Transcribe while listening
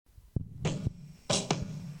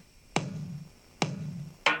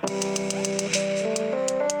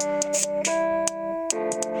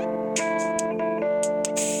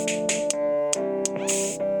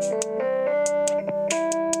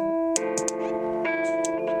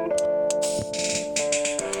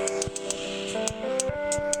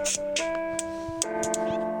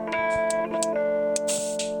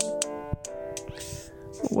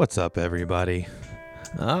What's up, everybody?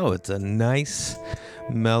 Oh, it's a nice,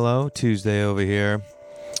 mellow Tuesday over here.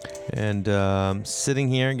 And sitting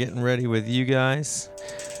here getting ready with you guys.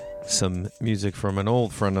 Some music from an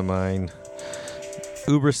old friend of mine,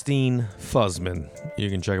 Uberstein Fuzzman. You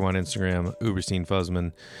can check him on Instagram, Uberstein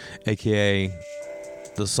Fuzzman, a.k.a.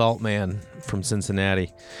 the Salt Man from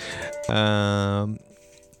Cincinnati.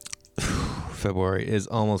 February is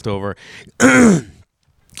almost over.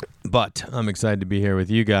 But I'm excited to be here with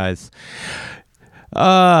you guys.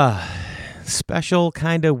 Special,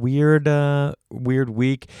 kind of weird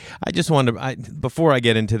week. I just wanted to, before I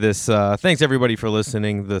get into this, thanks everybody for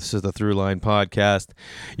listening. This is the Thruline podcast.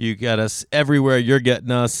 You got us everywhere. You're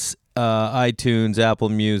getting us, iTunes, Apple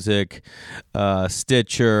Music,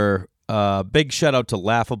 Stitcher. Big shout out to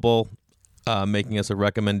Laughable, making us a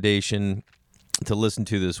recommendation to listen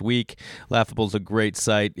to this week. Laughable's a great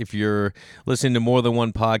site. If you're listening to more than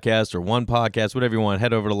one podcast or one podcast, whatever you want,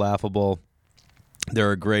 head over to Laughable.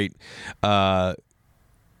 They're a great place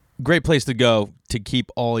to go to keep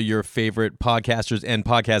all your favorite podcasters and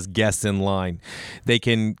podcast guests in line. They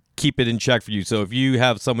can keep it in check for you. So if you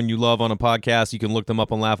have someone you love on a podcast, you can look them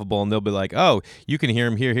up on Laughable, and they'll be like, oh, you can hear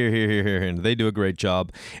them here. And they do a great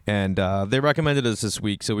job. And they recommended us this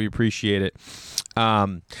week, so we appreciate it.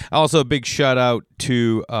 Also, a big shout out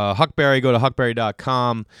to Huckberry. Go to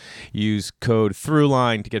huckberry.com. Use code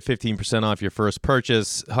Thruline to get 15% off your first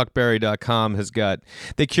purchase. Huckberry.com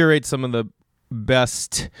they curate some of the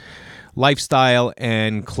best lifestyle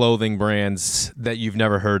and clothing brands that you've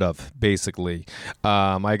never heard of, basically.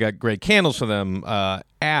 I got great candles for them,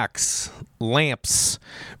 axe, lamps,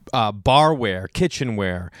 barware,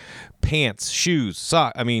 kitchenware, pants, shoes,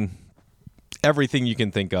 socks. I mean, everything you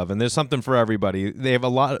can think of. And there's something for everybody. They have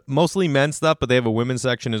mostly men's stuff, but they have a women's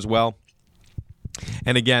section as well.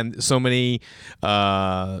 And again, so many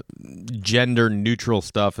gender neutral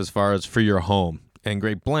stuff as far as for your home. And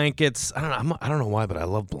great blankets. I don't know why, but I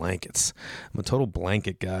love blankets. I'm a total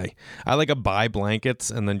blanket guy. I like to buy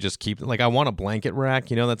blankets and then just keep, I want a blanket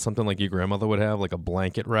rack. You know, that's something like your grandmother would have, like a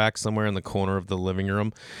blanket rack somewhere in the corner of the living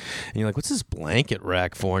room. And you're like, what's this blanket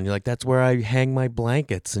rack for? And you're like, that's where I hang my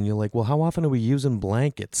blankets. And you're like, well, how often are we using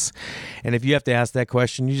blankets? And if you have to ask that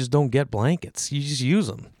question, you just don't get blankets. You just use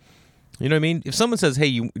them. You know what I mean? If someone says,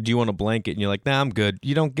 hey, do you want a blanket? And you're like, nah, I'm good.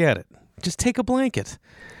 You don't get it. Just take a blanket.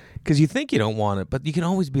 Because you think you don't want it, but you can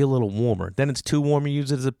always be a little warmer. Then it's too warm, you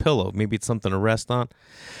use it as a pillow. Maybe it's something to rest on.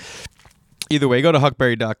 Either way, go to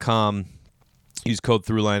huckberry.com. Use code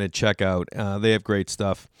Thruline at checkout. They have great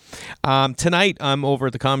stuff. Tonight, I'm over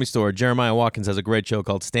at the Comedy Store. Jeremiah Watkins has a great show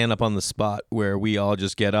called Stand Up on the Spot, where we all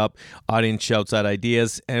just get up, audience shouts out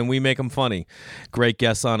ideas, and we make them funny. Great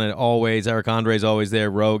guests on it always. Eric Andre's always there.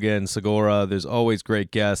 Rogan, Segura. There's always great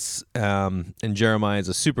guests. And Jeremiah is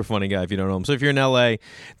a super funny guy if you don't know him. So if you're in L.A.,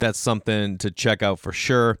 that's something to check out for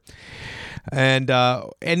sure. And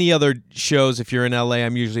any other shows, if you're in L.A.,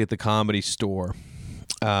 I'm usually at the Comedy Store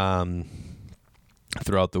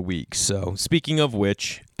throughout the week. So speaking of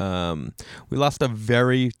which, we lost a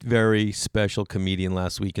very, very special comedian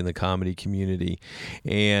last week in the comedy community.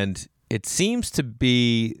 And it seems to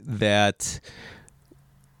be that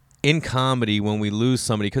in comedy, when we lose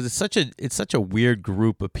somebody, because it's such a weird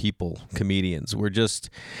group of people, comedians,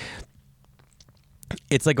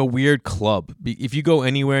 it's like a weird club. If you go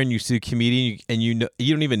anywhere and you see a comedian and you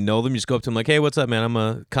don't even know them, you just go up to them like, hey, what's up, man? I'm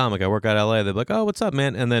a comic. I work out LA. They're like, oh, what's up,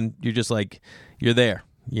 man? And then you're just like, you're there.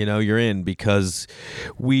 You know, you're in, because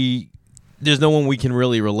there's no one we can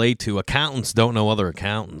really relate to. Accountants don't know other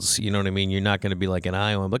accountants. You know what I mean? You're not going to be like an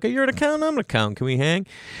Iowa. I'm like, hey, you're an accountant? I'm an accountant. Can we hang?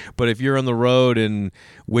 But if you're on the road in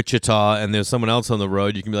Wichita and there's someone else on the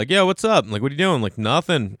road, you can be like, yeah, what's up? I'm like, what are you doing? Like,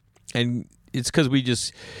 nothing. And it's because we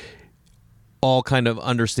just all kind of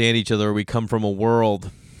understand each other. We come from a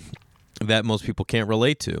world that most people can't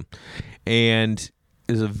relate to. And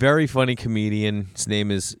there's a very funny comedian. His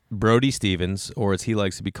name is Brody Stevens, or as he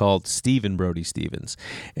likes to be called, Stephen Brody Stevens.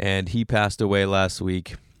 And he passed away last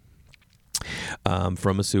week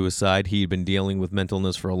from a suicide. He'd been dealing with mental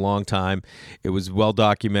illness for a long time. It was well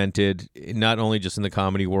documented, not only just in the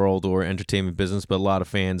comedy world or entertainment business, but a lot of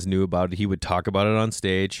fans knew about it. He would talk about it on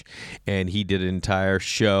stage, and he did an entire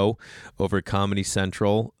show over at Comedy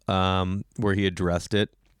Central where he addressed it.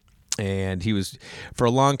 And he was, for a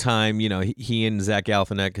long time, you know, he and Zach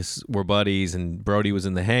Galifianakis were buddies, and Brody was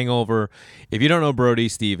in The Hangover. If you don't know Brody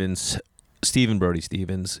Stevens, Stephen Brody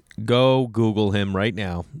Stevens, go Google him right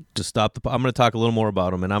now. Just stop I'm going to talk a little more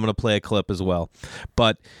about him, and I'm going to play a clip as well.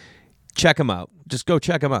 But check him out. Just go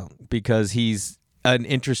check him out, because he's an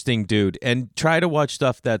interesting dude. And try to watch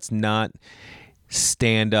stuff that's not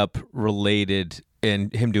stand-up related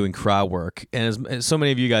and him doing crowd work. And as so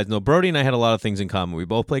many of you guys know, Brody and I had a lot of things in common. We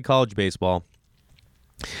both played college baseball.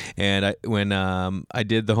 And when I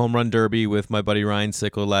did the home run derby with my buddy Ryan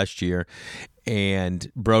Sickler last year,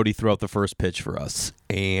 and Brody threw out the first pitch for us,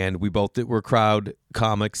 and we both were crowd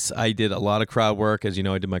comics. I did a lot of crowd work. As you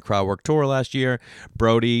know, I did my crowd work tour last year.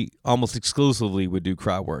 Brody almost exclusively would do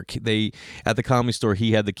crowd work. At the Comedy Store,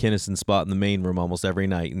 he had the Kinnison spot in the main room almost every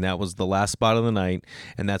night, and that was the last spot of the night,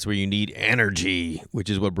 and that's where you need energy,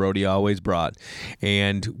 which is what Brody always brought.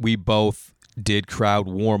 And we both did crowd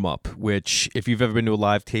warm-up, which if you've ever been to a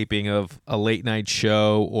live taping of a late night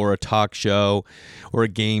show or a talk show or a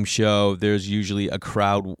game show, there's usually a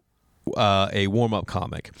warm-up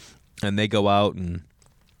comic, and they go out, and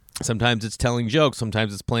sometimes it's telling jokes,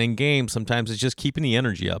 sometimes it's playing games, sometimes it's just keeping the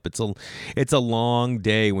energy up. It's a long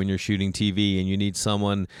day when you're shooting TV, and you need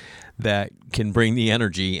someone that can bring the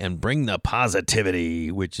energy and bring the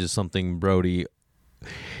positivity, which is something Brody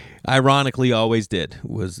ironically always did,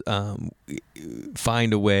 was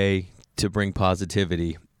find a way to bring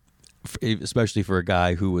positivity, especially for a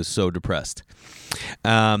guy who was so depressed.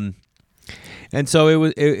 And so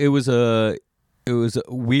it was a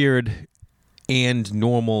weird and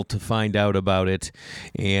normal to find out about it.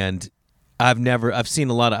 And I've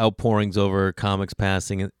seen a lot of outpourings over comics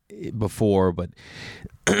passing before, but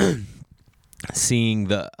seeing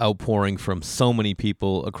the outpouring from so many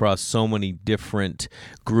people across so many different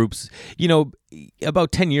groups. You know,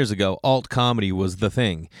 about 10 years ago, alt comedy was the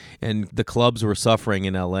thing, and the clubs were suffering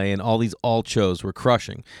in LA, and all these alt shows were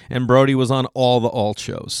crushing. And Brody was on all the alt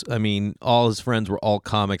shows. I mean, all his friends were alt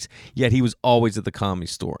comics, yet he was always at the Comedy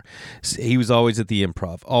Store. He was always at the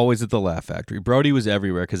Improv, always at the Laugh Factory. Brody was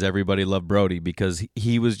everywhere because everybody loved Brody, because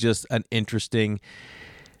he was just an interesting,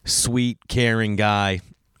 sweet, caring guy,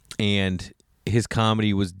 and his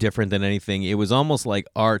comedy was different than anything. It was almost like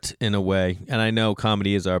art in a way, and I know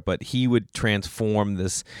comedy is art, but he would transform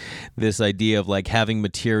this idea of like having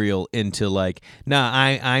material into like,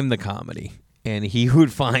 I'm the comedy. And he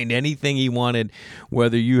would find anything he wanted,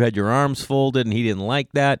 whether you had your arms folded and he didn't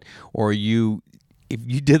like that, or if you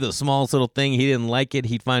did the smallest little thing, he didn't like it,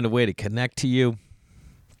 he'd find a way to connect to you.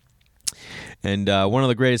 And one of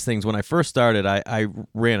the greatest things, when I first started, I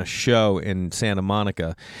ran a show in Santa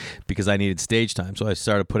Monica because I needed stage time. So I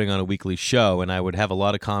started putting on a weekly show, and I would have a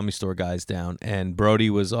lot of Comedy Store guys down. And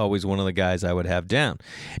Brody was always one of the guys I would have down.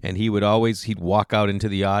 And he'd walk out into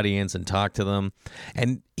the audience and talk to them.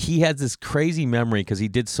 And he had this crazy memory because he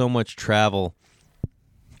did so much travel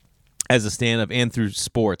as a stand-up and through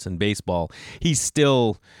sports and baseball. He's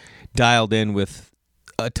still dialed in with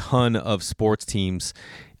a ton of sports teams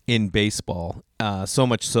in baseball, so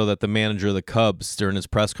much so that the manager of the Cubs during his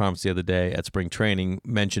press conference the other day at spring training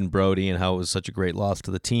mentioned Brody and how it was such a great loss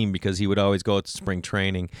to the team because he would always go to spring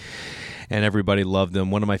training and everybody loved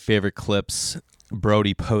him. One of my favorite clips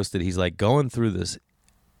Brody posted, he's like going through this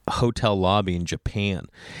hotel lobby in Japan,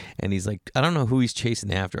 and he's like, I don't know who he's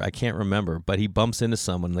chasing after, I can't remember, but he bumps into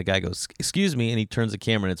someone, and the guy goes, excuse me, and he turns the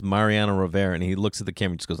camera, and it's Mariano Rivera, and he looks at the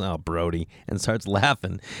camera and just goes, oh, Brody, and starts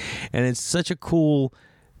laughing. And it's such a cool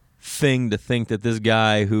thing to think that this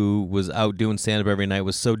guy who was out doing stand-up every night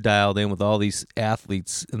was so dialed in with all these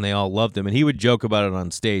athletes, and they all loved him. And he would joke about it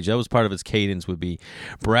on stage. That was part of his cadence, would be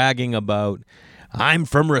bragging about, I'm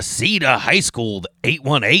from Reseda High School,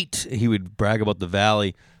 818. He would brag about the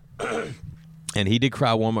Valley. And he did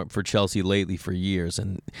crowd warm-up for Chelsea lately for years,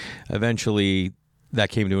 and eventually that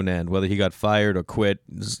came to an end. Whether he got fired or quit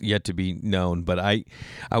is yet to be known. But I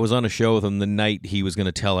was on a show with him the night he was going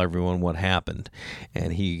to tell everyone what happened.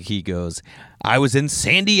 And he goes, I was in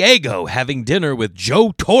San Diego having dinner with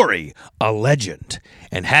Joe Torre, a legend,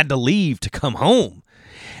 and had to leave to come home.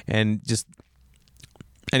 And just,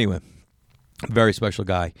 anyway, very special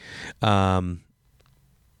guy. I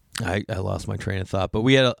lost my train of thought. But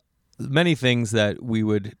we had many things that we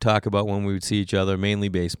would talk about when we would see each other, mainly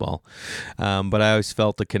baseball. But I always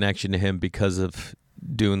felt the connection to him because of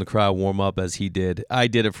doing the crowd warm-up as he did. I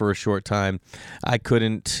did it for a short time. I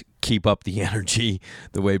couldn't keep up the energy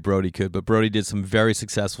the way Brody could, but Brody did some very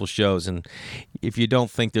successful shows. And if you don't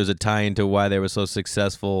think there's a tie into why they were so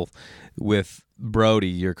successful with Brody,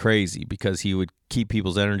 you're crazy, because he would keep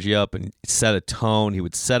people's energy up and set a tone. He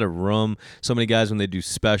would set a room. So many guys, when they do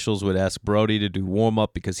specials, would ask Brody to do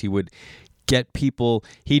warm-up because he would get people,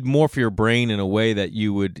 he'd morph your brain in a way that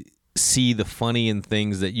you would see the funny in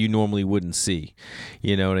things that you normally wouldn't see.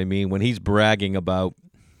 You know what I mean? When he's bragging about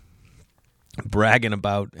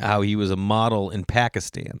how he was a model in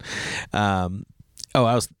Pakistan, Oh,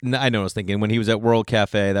 I know. I was thinking when he was at World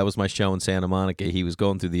Cafe, that was my show in Santa Monica. He was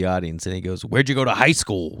going through the audience and he goes, "Where'd you go to high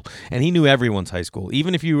school?" And he knew everyone's high school.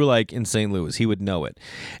 Even if you were like in St. Louis, he would know it.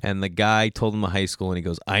 And the guy told him the high school and he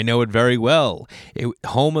goes, "I know it very well.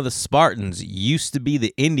 Home of the Spartans used to be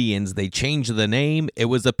the Indians. They changed the name. It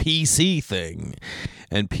was a PC thing."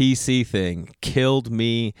 And PC thing killed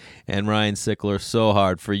me and Ryan Sickler so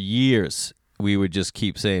hard for years. We would just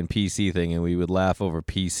keep saying PC thing and we would laugh over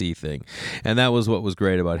PC thing. And that was what was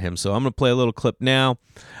great about him. So I'm going to play a little clip now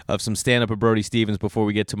of some stand-up of Brody Stevens before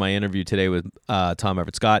we get to my interview today with Tom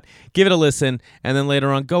Everett Scott. Give it a listen, and then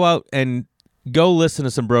later on go out and go listen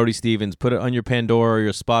to some Brody Stevens. Put it on your Pandora or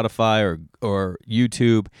your Spotify or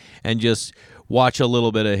YouTube and just watch a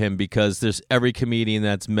little bit of him, because there's every comedian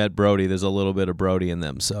that's met Brody, there's a little bit of Brody in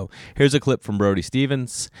them. So here's a clip from Brody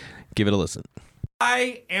Stevens. Give it a listen.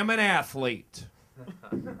 I am an athlete.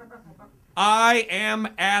 I am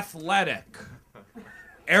athletic.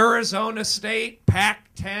 Arizona State,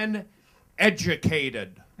 Pac-10,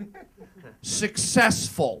 educated,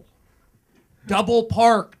 successful, double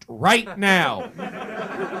parked right now.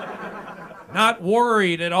 Not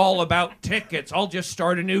worried at all about tickets. I'll just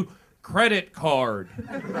start a new credit card.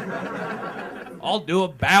 I'll do a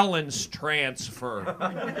balance transfer.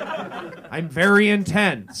 I'm very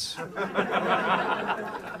intense.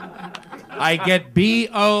 I get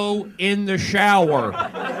BO in the shower.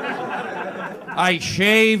 I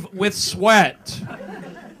shave with sweat.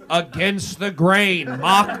 Against the grain,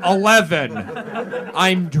 Mach 11.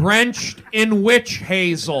 I'm drenched in witch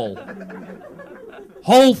hazel.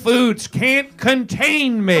 Whole Foods can't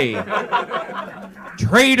contain me.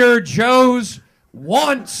 Trader Joe's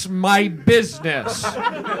wants my business.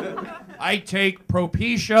 I take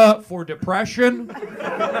Propecia for depression.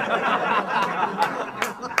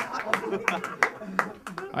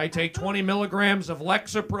 I take 20 milligrams of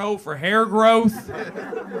Lexapro for hair growth.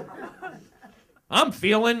 I'm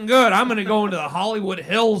feeling good. I'm going to go into the Hollywood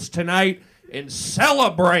Hills tonight and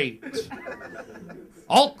celebrate.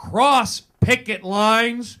 I'll cross picket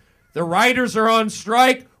lines. The writers are on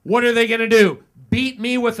strike. What are they going to do? Beat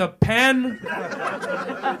me with a pen?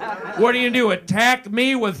 What are you going to do? Attack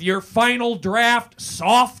me with your final draft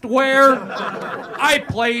software? I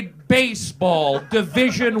played baseball,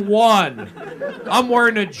 Division I. I'm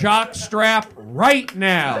wearing a jock strap right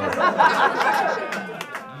now.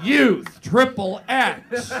 Youth, XXX.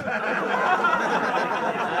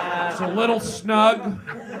 It's a little snug.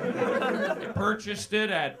 I purchased it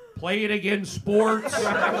at Play It Again Sports.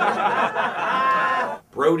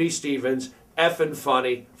 Brody Stevens, effing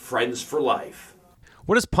funny, friends for life.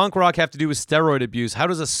 What does punk rock have to do with steroid abuse? How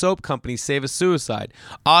does a soap company save a suicide?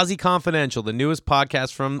 Aussie Confidential, the newest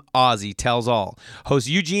podcast from Aussie, tells all. Host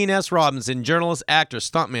Eugene S. Robinson, journalist, actor,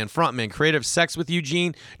 stuntman, frontman, creator of Sex with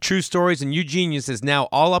Eugene, True Stories, and Eugenius is now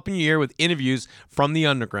all up in your ear with interviews from the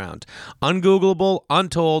underground. Ungoogleable,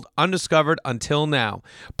 untold, undiscovered until now.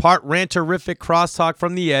 Part ranterific crosstalk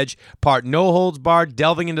from the edge, part no holds barred,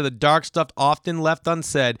 delving into the dark stuff often left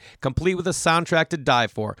unsaid, complete with a soundtrack to die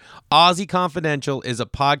for. Aussie Confidential is a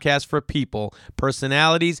podcast for people,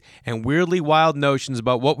 personalities, and weirdly wild notions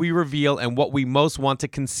about what we reveal and what we most want to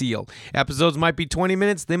conceal. Episodes might be 20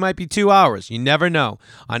 minutes, they might be 2 hours. You never know.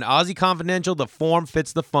 On Aussie Confidential, the form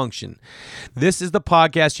fits the function. This is the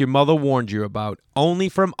podcast your mother warned you about. Only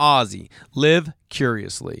from Aussie. Live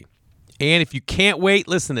curiously. And if you can't wait,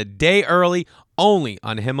 listen a day early, only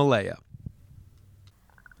on Himalaya.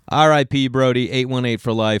 R.I.P. Brody, 818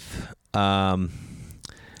 for life.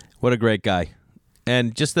 What a great guy.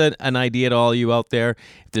 And just an idea to all you out there,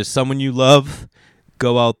 if there's someone you love,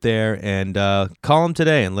 go out there and call him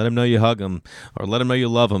today and let him know you hug him, or let him know you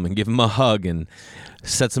love him and give him a hug and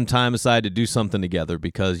set some time aside to do something together,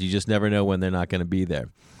 because you just never know when they're not going to be there.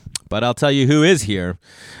 But I'll tell you who is here.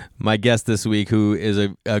 My guest this week, who is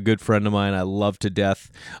a good friend of mine I love to death.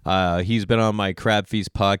 He's been on my Crab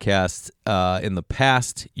Feast podcast in the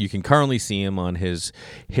past. You can currently see him on his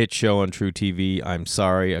hit show on TruTV, I'm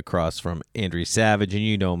Sorry, across from Andrew Savage. And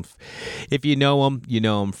you know him. If you know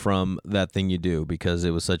him from That Thing You Do, because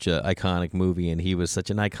it was such an iconic movie and he was such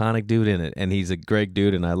an iconic dude in it. And he's a great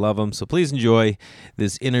dude and I love him. So please enjoy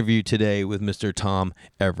this interview today with Mr. Tom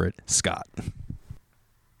Everett Scott.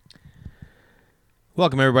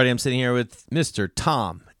 Welcome, everybody. I'm sitting here with Mr.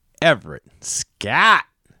 Tom Everett Scott.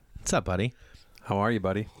 What's up, buddy? How are you,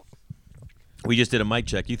 buddy? We just did a mic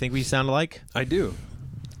check. You think we sound alike? I do.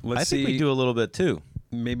 I think we do a little bit, too.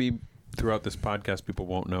 Maybe throughout this podcast, people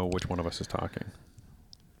won't know which one of us is talking.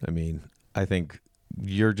 I mean, I think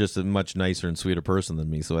you're just a much nicer and sweeter person than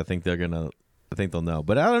me, so I think they'll know.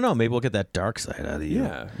 But I don't know. Maybe we'll get that dark side out of you.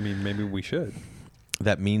 Yeah. I mean, maybe we should.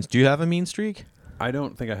 That means, do you have a mean streak? I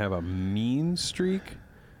don't think I have a mean streak,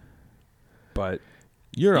 but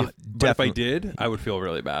But if I did, I would feel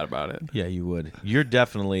really bad about it. Yeah, you would. You're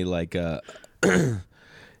definitely like a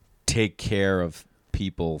take care of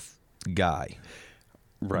people guy.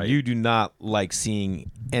 Right. You do not like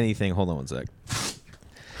seeing anything. Hold on one sec.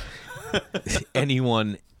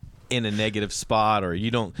 Anyone in a negative spot, or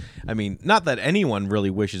you don't. I mean, not that anyone really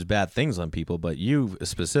wishes bad things on people, but you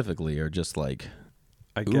specifically are just like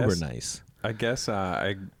uber nice. I guess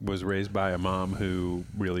I was raised by a mom who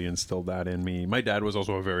really instilled that in me. My dad was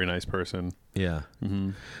also a very nice person. Yeah.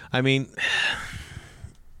 Mm-hmm. I mean,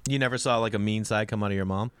 you never saw like a mean side come out of your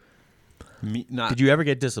mom? Did you ever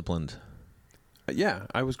get disciplined? Yeah,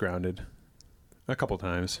 I was grounded a couple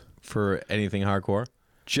times. For anything hardcore?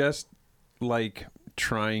 Just like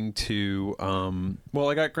trying to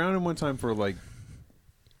I got grounded one time for like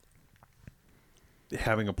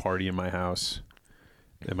having a party in my house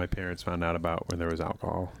that my parents found out about when there was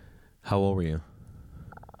alcohol. How old were you?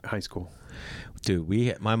 High school.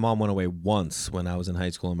 Dude, my mom went away once when I was in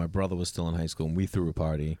high school and my brother was still in high school, and we threw a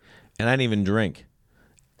party, and I didn't even drink.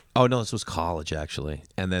 Oh no, this was college actually.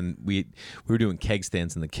 And then we were doing keg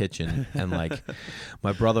stands in the kitchen, and like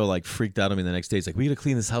my brother like freaked out on me the next day. He's like, "We gotta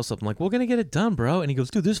clean this house up." I'm like, "We're gonna get it done, bro." And he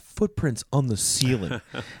goes, "Dude, there's footprints on the ceiling,"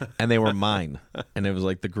 and they were mine. And it was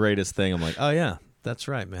like the greatest thing. I'm like, "Oh yeah, that's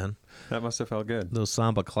right, man. That must have felt good. Those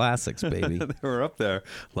samba classics, baby." They were up there.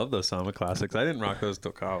 Love those samba classics. I didn't rock those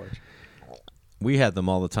till college. We had them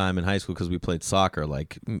all the time in high school because we played soccer.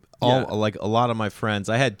 Like like a lot of my friends.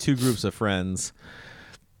 I had two groups of friends.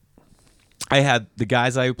 I had the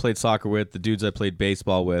guys I played soccer with, the dudes I played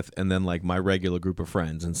baseball with, and then like my regular group of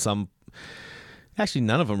friends. And actually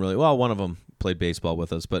none of them really. Well, one of them played baseball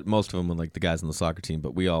with us, but most of them were like the guys on the soccer team.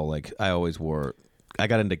 But we all like, I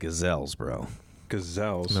got into Gazelles, bro.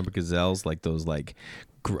 Gazelles. Remember Gazelles? Like those like,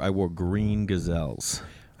 I wore green Gazelles.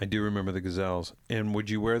 I do remember the Gazelles. And would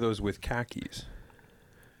you wear those with khakis?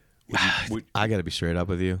 I got to be straight up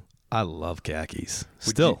with you. I love khakis.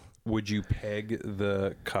 Would you peg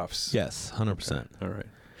the cuffs? Yes, 100%. Okay. All right.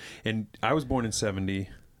 And I was born in 70.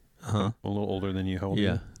 Uh-huh. A little older than you. How old are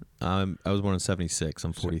you? I was born in 76.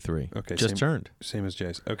 I'm 43. Okay. Just turned. Same as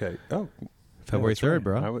Jay's. Okay. Oh. February 3rd, right.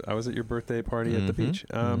 bro. I was at your birthday party at the beach.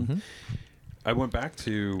 I went back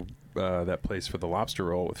to that place for the lobster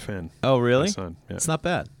roll with Finn. Oh, really? My son. Yeah. It's not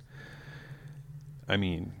bad. I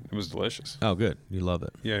mean, it was delicious. Oh, good. You love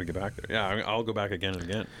it. You got to get back there. Yeah, I'll go back again and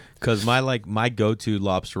again. Because my go-to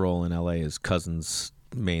lobster roll in L.A. is Cousin's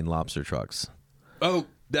Maine lobster trucks. Oh,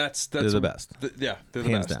 they're the best. They're the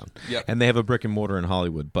hands best. down. Yeah, and they have a brick and mortar in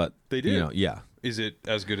Hollywood, but they do. Yeah. Is it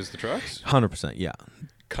as good as the trucks? 100%. Yeah.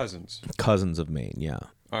 Cousins of Maine. Yeah.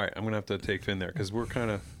 All right, I'm gonna have to take Finn there because we're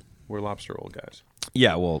lobster roll guys.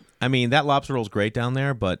 Yeah, well, I mean, that lobster roll's great down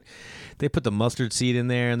there, but they put the mustard seed in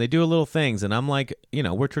there, and they do little things, and I'm like,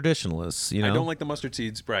 we're traditionalists, I don't like the mustard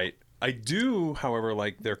seeds, right? I do, however,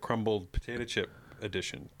 like their crumbled potato chip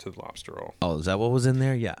addition to the lobster roll. Oh, is that what was in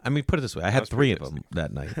there? Yeah. I mean, put it this way. I had 3 of them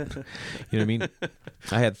that night. You know what I mean?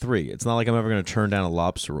 I had 3. It's not like I'm ever going to turn down a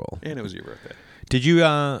lobster roll. And it was your birthday. Did you,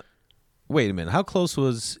 wait a minute. How close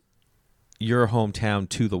was your hometown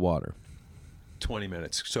to the water? 20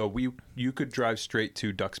 minutes. So you could drive straight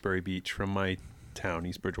to Duxbury Beach from my town,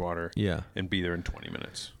 East Bridgewater, and be there in 20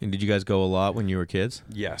 minutes. And did you guys go a lot when you were kids?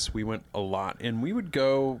 Yes, we went a lot, and we would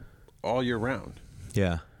go all year round.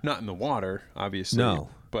 Yeah. Not in the water, obviously. No.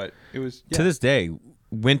 But it was... Yeah. To this day,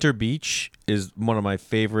 Winter Beach is one of my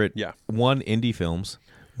favorite indie films,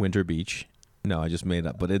 Winter Beach. No, I just made it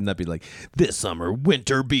up. But didn't that be like, this summer,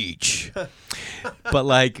 Winter Beach? But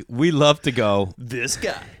like, we love to go, this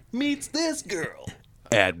guy meets this girl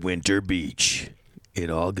at Winter Beach. It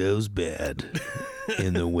all goes bad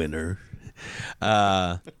in the winter.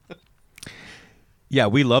 Yeah,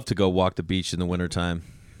 we love to go walk the beach in the wintertime.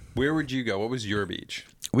 Where would you go? What was your beach?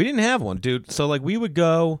 We didn't have one, dude. So like we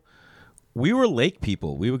were lake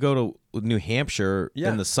people. We would go to New Hampshire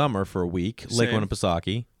in the summer for a week, Lake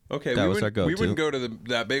Winnipesaukee. Okay, that was our go-to. We wouldn't go to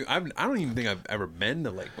that big. I don't even think I've ever been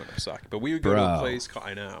to Lake Winnipesaukee, but we would go to a place called.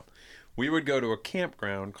 I know. We would go to a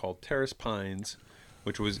campground called Terrace Pines,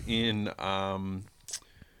 which was in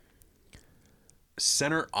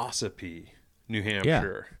Center Ossipee, New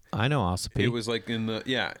Hampshire. Yeah, I know Ossipee. It was like in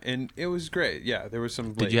the and it was great. Yeah, there was some.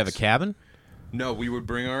 Lakes. Did you have a cabin? No, we would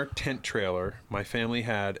bring our tent trailer. My family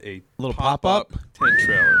had a little pop-up tent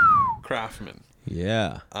trailer, Craftsman.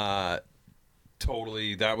 Yeah.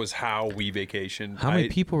 Totally. That was how we vacationed. How many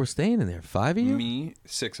people were staying in there? 5 of you? Me,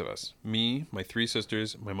 6 of us. Me, my 3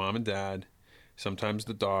 sisters, my mom and dad, sometimes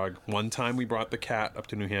the dog. One time we brought the cat up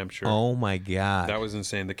to New Hampshire. Oh, my God. That was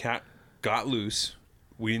insane. The cat got loose.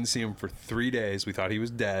 We didn't see him for 3 days. We thought he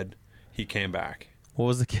was dead. He came back. What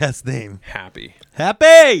was the cat's name? Happy.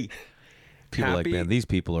 Happy! People are like, Happy. man, these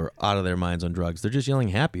people are out of their minds on drugs. They're just yelling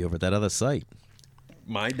happy over at that other site.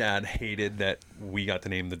 My dad hated that we got to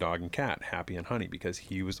name the dog and cat Happy and Honey because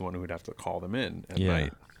he was the one who would have to call them in at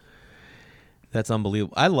night. That's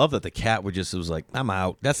unbelievable. I love that the cat was like, I'm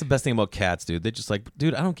out. That's the best thing about cats, dude. They're just like,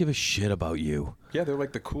 dude, I don't give a shit about you. Yeah, they're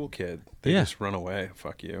like the cool kid. They just run away.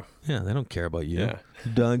 Fuck you. Yeah, they don't care about you. Yeah.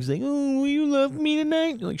 Dog's like, oh, will you love me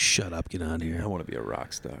tonight? You're like, shut up, get out of here. I want to be a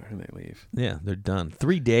rock star. And they leave. Yeah, they're done.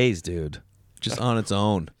 3 days, dude. Just on its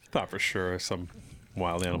own. Thought for sure some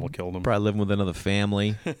wild animal killed him. Probably living with another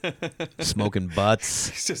family. Smoking butts.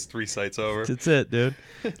 It's just 3 sites over. That's it, dude.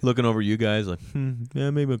 Looking over you guys like,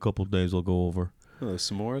 yeah, maybe a couple of days I'll go over. Oh, those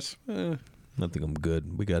s'mores? I think I'm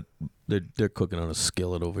good. They're cooking on a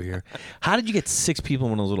skillet over here. How did you get 6 people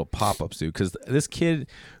in one of those little pop-ups, dude? Because this kid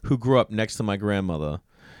who grew up next to my grandmother,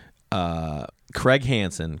 Craig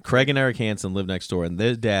and Eric Hansen lived next door, and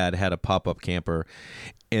their dad had a pop-up camper,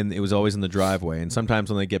 and it was always in the driveway. And sometimes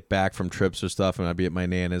when they get back from trips or stuff, and I'd be at my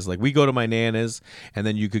Nana's, like we go to my Nana's, and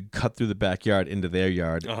then you could cut through the backyard into their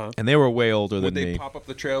yard. And they were way older than me. Would they pop up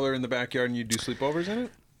the trailer in the backyard and you'd do sleepovers in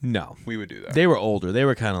it? No. We would do that. They were older. They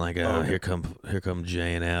were kind of like, here come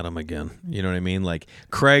Jay and Adam again. You know what I mean? Like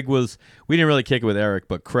Craig was, we didn't really kick it with Eric,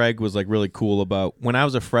 but Craig was like really cool about, when I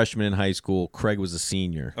was a freshman in high school, Craig was a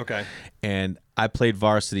senior. Okay. And I played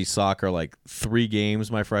varsity soccer like 3 games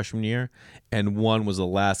my freshman year, and one was the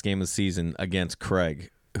last game of the season against Craig,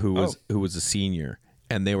 who was a senior.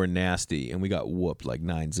 And they were nasty, and we got whooped like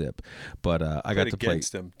 9-0. But I got to play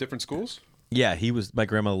against them. Different schools? Yeah, my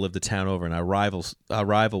grandmother lived a town over, and our rival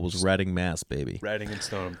was Reading, Mass, baby. Reading and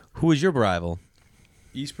Stoneham. Who was your rival?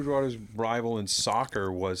 East Bridgewater's rival in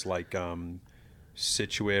soccer was like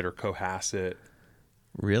Scituate or Cohasset.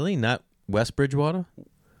 Really? Not West Bridgewater?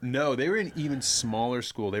 No, they were in an even smaller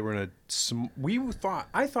school. They were in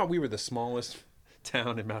I thought we were the smallest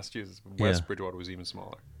town in Massachusetts. West Bridgewater was even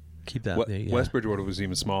smaller. Keep that there, yeah. West Bridgewater was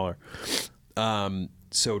even smaller.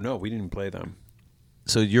 So no, we didn't play them.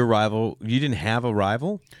 So your rival, you didn't have a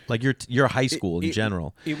rival? Like your high school in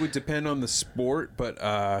general? It would depend on the sport,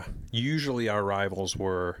 but usually our rivals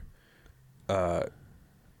were, it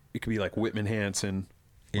could be like Whitman-Hanson,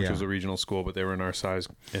 which was a regional school, but they were in our size,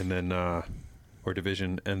 and then, or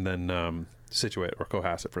division, and then Scituate or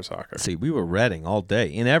Cohasset for soccer. See, we were Reading all day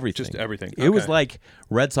in everything. Just everything. It was like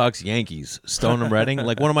Red Sox, Yankees, Stoneham, Reading.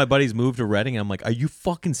 Like one of my buddies moved to Reading. I'm like, are you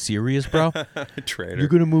fucking serious, bro? Traitor. You're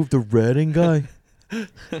going to move to Reading, guy?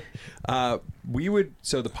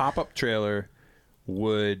 So the pop-up trailer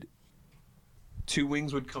would, 2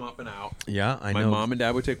 wings would come up and out. Yeah, I know. My mom and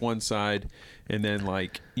dad would take one side, and then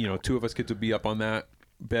 2 of us get to be up on that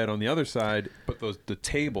bed on the other side, but the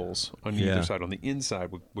tables on either side on the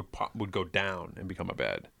inside would go down and become a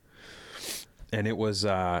bed. And it was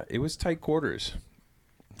tight quarters.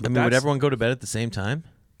 But would everyone go to bed at the same time?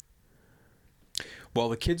 Well,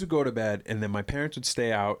 the kids would go to bed, and then my parents would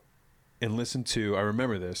stay out and listen to, I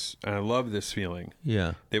remember this, and I love this feeling.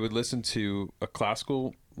 Yeah. They would listen to a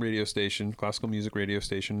classical music radio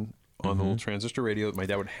station on the little transistor radio that my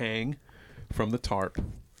dad would hang from the tarp.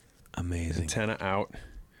 Amazing. Antenna out.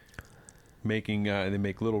 They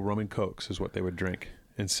make little rum and cokes is what they would drink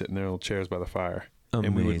and sit in their little chairs by the fire. Amazing.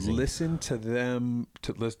 And we would listen to them,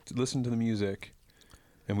 listen to the music,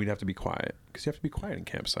 and we'd have to be quiet because you have to be quiet in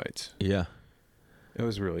campsites. Yeah. It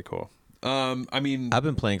was really cool. I've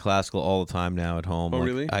been playing classical all the time now at home. Oh,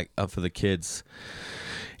 really? For the kids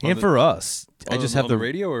and for us. I just have the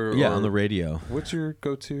radio or on the radio. What's your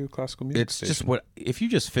go-to classical music station? Just if you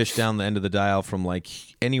just fish down the end of the dial from like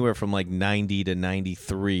anywhere from like 90 to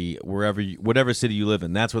 93, whatever city you live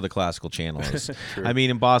in, that's where the classical channel is. I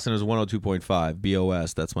mean, in Boston, it's 102.5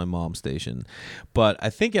 BOS. That's my mom's station. But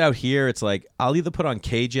I think out here, it's like I'll either put on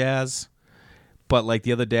K-Jazz. But like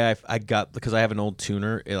the other day, I got, because I have an old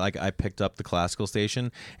tuner, I picked up the classical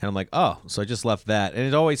station, and I'm like, oh, so I just left that, and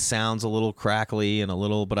it always sounds a little crackly and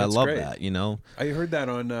but I love that, you know. I heard that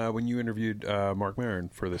on when you interviewed Mark Maron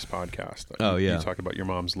for this podcast. Oh yeah, you talked about your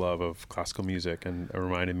mom's love of classical music, and it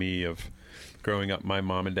reminded me of growing up. My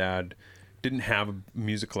mom and dad didn't have a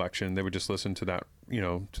music collection; they would just listen to that,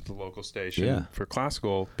 to the local station for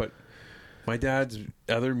classical. But my dad's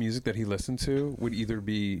other music that he listened to would either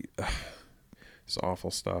be it's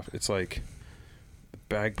awful stuff. It's like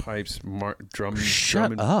bagpipes, drum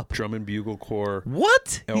and bugle corps.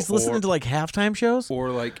 What? He's listening to like halftime shows? Or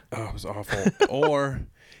like, it was awful. Or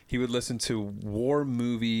he would listen to war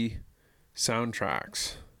movie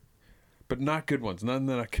soundtracks, but not good ones. None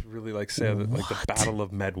that I could really like say, like the Battle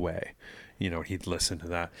of Medway. He'd listen to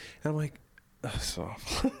that. And I'm like, That's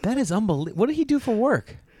awful. That is unbelievable. What did he do for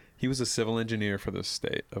work? He was a civil engineer for the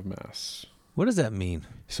state of Mass. What does that mean?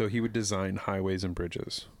 So he would design highways and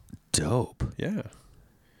bridges. Dope. Yeah.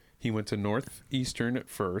 He went to Northeastern at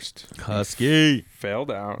first. Husky.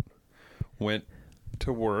 Failed out. Went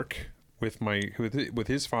to work with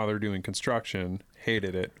his father doing construction.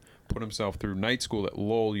 Hated it. Put himself through night school at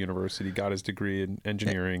Lowell University. Got his degree in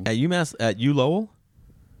engineering. At UMass? At U Lowell?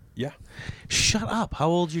 Yeah. Shut up. How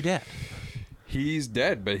old's your dad? He's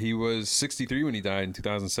dead, but he was 63 when he died in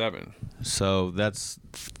 2007. So that's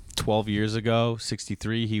 12 years ago.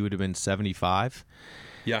 63. He would have been 75.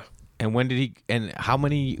 Yeah. And when did he? And how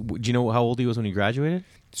many? Do you know how old he was when he graduated?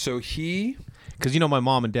 So he. Because my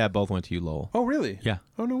mom and dad both went to U Lowell. Oh, really? Yeah.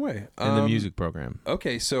 Oh, no way. In the music program.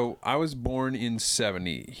 Okay, so I was born in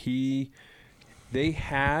 70. They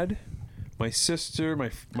had my sister.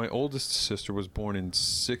 My oldest sister was born in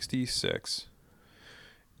 66,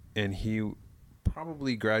 and he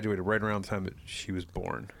probably graduated right around the time that she was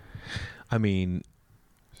born. I mean,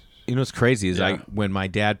 what's crazy is when my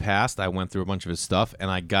dad passed, I went through a bunch of his stuff, and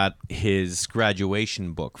I got his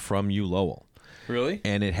graduation book from U Lowell. Really?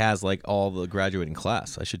 And it has like all the graduating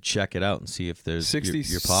class. I should check it out and see if there's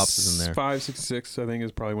your pops is in there. 66, I think,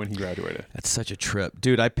 is probably when he graduated. That's such a trip,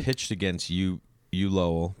 dude. I pitched against U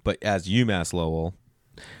Lowell, but as UMass Lowell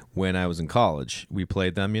when I was in college. We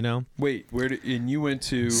played them, Wait, and you went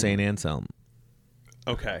to St. Anselm.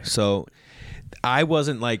 Okay. So I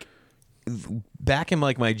wasn't like back in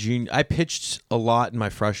like my junior. I pitched a lot in my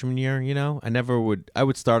freshman year. I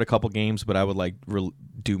would start a couple games, but I would like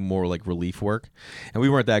do more like relief work, and we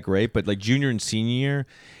weren't that great. But like junior and senior year,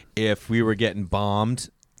 if we were getting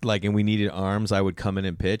bombed, like and we needed arms, I would come in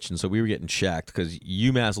and pitch, and so we were getting shacked because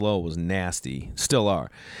UMass Lowell was nasty, still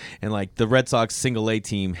are, and like the Red Sox single A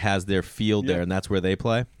team has their field there, and that's where they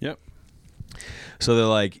play. Yep. So they're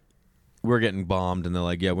like, we're getting bombed, and they're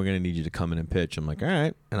like, yeah, we're going to need you to come in and pitch. I'm like, all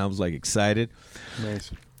right. And I was like excited.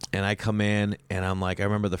 Nice. And I come in, and I'm like, I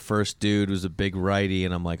remember the first dude was a big righty,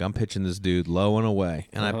 and I'm like, I'm pitching this dude low and away.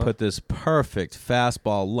 And I put this perfect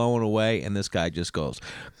fastball low and away, and this guy just goes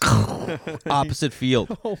opposite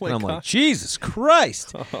field. Oh my and I'm God. like, Jesus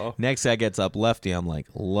Christ. Oh. Next guy gets up lefty. I'm like,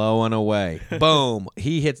 low and away. Boom.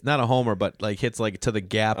 He hits, not a homer, but like hits like to the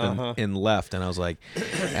gap in left. And I was like,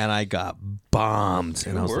 and I got bombed.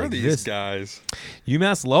 And I was Who were like, these guys?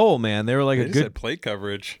 UMass Lowell, man. They were like They a just good had plate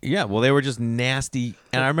coverage. Yeah, well, they were just nasty.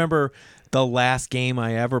 And I remember the last game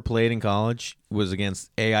I ever played in college was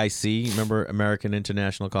against AIC. Remember American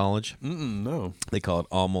International College? No. They call it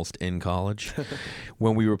Almost in College.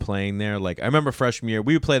 When we were playing there, like I remember freshman year,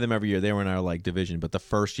 we would play them every year. They were in our like division, but the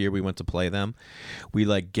first year we went to play them,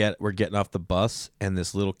 we're getting off the bus, and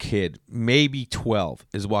this little kid, maybe 12,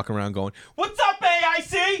 is walking around going, "What's up,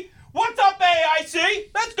 AIC? What's up,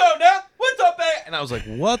 AIC? Let's go now. What's up, AIC?" And I was like,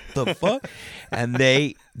 what the fuck? And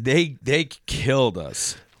they killed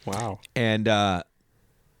us. Wow. And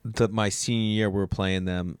my senior year, we were playing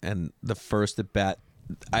them, and the first at bat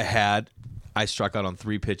I struck out on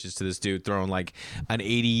 3 pitches to this dude throwing like an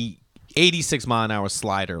 86 mile an hour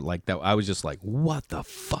slider like that. I was just like, what the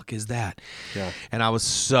fuck is that? Yeah. And I was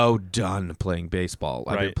so done playing baseball.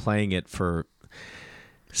 I've been playing it for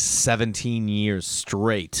 17 years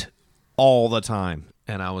straight, all the time.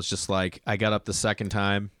 And I was just like, I got up the second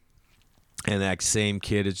time, and that same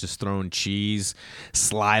kid is just throwing cheese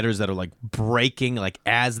sliders that are like breaking like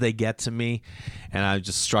as they get to me. And I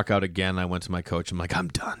just struck out again. I went to my coach. I'm like, I'm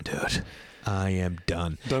done, dude. I am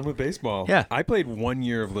done. Done with baseball. Yeah. I played 1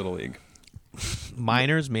 year of Little League.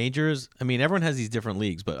 Minors, majors. I mean, everyone has these different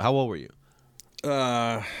leagues, but how old were you?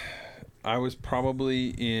 I was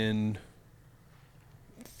probably in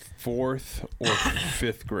 4th or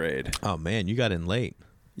 5th grade. Oh, man, you got in late.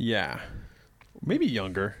 Yeah. Maybe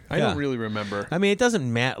younger. I Yeah. don't really remember. I mean, it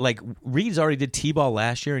doesn't matter. Like, Reed's already did T-ball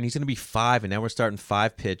last year, and he's going to be 5, and now we're starting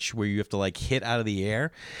 5 pitch where you have to, like, hit out of the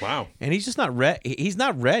air. Wow. And he's just not ready. He's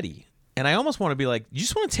not ready. And I almost want to be like, you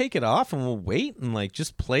just want to take it off, and we'll wait and, like,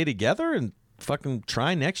 just play together and fucking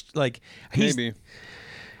try next. Like, Maybe.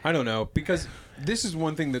 I don't know. Because this is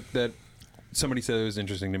one thing that somebody said was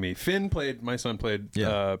interesting to me. My son played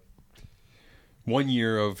 1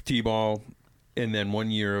 year of T-ball and then 1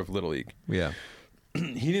 year of Little League. Yeah.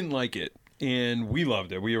 He didn't like it, and we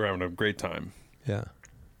loved it. We were having a great time. Yeah.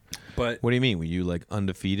 But What do you mean? Were you, like,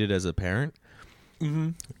 undefeated as a parent?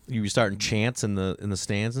 Mm-hmm. You were starting chants in the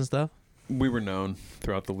stands and stuff? we were known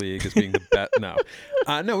throughout the league as being the best.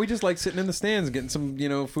 No, we just like sitting in the stands, getting some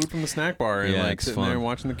food from the snack bar, and like sitting there and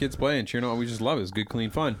watching the kids play and cheering on. We just love it. It's good, clean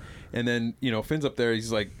fun. And then Finn's up there.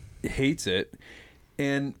 He's like hates it,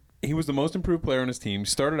 and he was the most improved player on his team.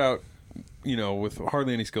 Started out with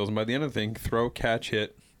hardly any skills. And by the end of the thing, throw, catch,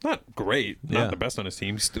 hit. Not great. Not the best on his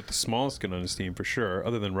team. He's still the smallest kid on his team for sure,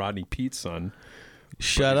 other than Rodney Pete's son.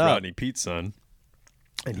 Shut up. Rodney Pete's son.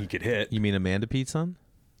 And he could hit. You mean Amanda Pete's son?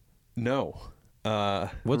 No.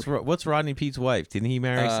 What's Rodney Pete's wife? Didn't he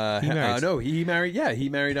marry? No, he married. Yeah, he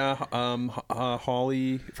married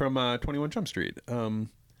Holly from 21 Jump Street.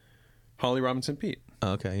 Holly Robinson Pete.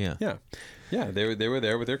 Okay, yeah. They were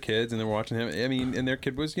there with their kids and they were watching him. I mean, and their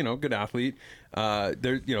kid was good athlete.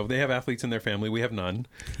 They have athletes in their family. We have none.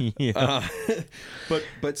 Yeah.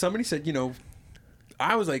 But somebody said,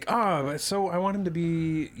 I was like, so I want him to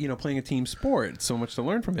be, playing a team sport. So much to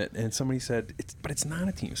learn from it. And somebody said, it's not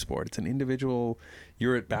a team sport. It's an individual.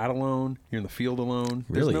 You're at bat alone. You're in the field alone.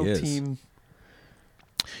 There's really no is. team.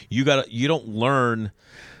 You don't learn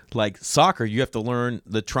like soccer. You have to learn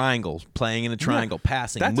the triangles, playing in a triangle,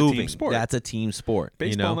 passing, that's moving. A team sport. That's a team sport.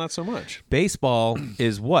 Baseball, not so much. Baseball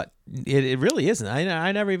is what? It really isn't.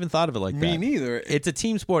 I never even thought of it like that. Me neither. It's a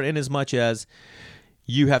team sport in as much as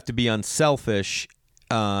you have to be unselfish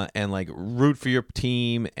and like root for your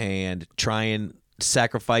team and try and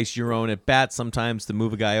sacrifice your own at bat sometimes to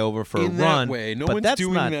move a guy over for a run. That way. No but one's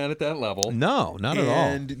doing that at that level. No, not at all.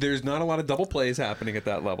 And there's not a lot of double plays happening at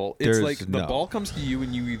that level. It's like the ball comes to you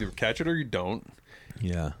and you either catch it or you don't.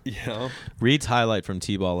 Yeah. Yeah. Reed's highlight from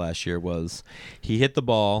T-ball last year was he hit the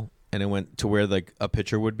ball and it went to where a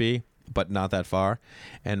pitcher would be, but not that far.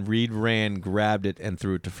 And Reed ran, grabbed it, and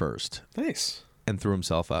threw it to first. Nice. And threw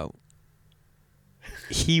himself out.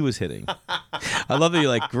 He was hitting. I love that you're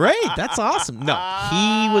like, great, that's awesome. No,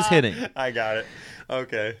 he was hitting. I got it.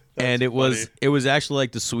 Okay. And it was actually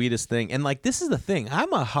like the sweetest thing. And like this is the thing.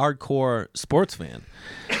 I'm a hardcore sports fan.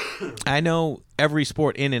 I know every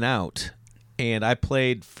sport in and out. And I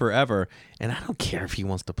played forever, and I don't care if he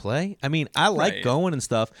wants to play. I mean, I like going and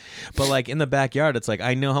stuff, but like in the backyard, it's like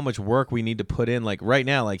I know how much work we need to put in. Like right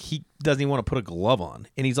now, like he doesn't even want to put a glove on,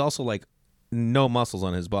 and he's also like no muscles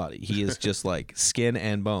on his body. He is just like skin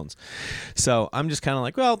and bones. So I'm just kind of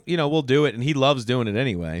like, well, we'll do it, and he loves doing it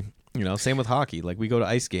anyway. Same with hockey. Like we go to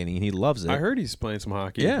ice skating, and he loves it. I heard he's playing some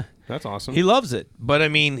hockey. Yeah, that's awesome. He loves it, but I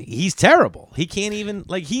mean, he's terrible. He can't even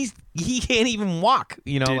he can't even walk.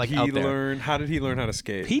 Did like he out there. learn? How did he learn how to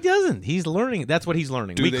skate? He doesn't. He's learning. That's what he's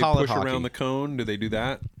learning. Do we they call push it hockey. around the cone? Do they do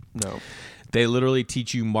that? No. They literally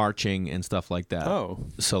teach you marching and stuff like that. Oh.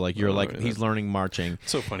 So like you're like he's learning marching.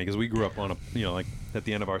 It's so funny because we grew up on like at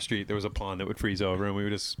the end of our street there was a pond that would freeze over and we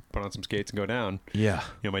would just put on some skates and go down. Yeah.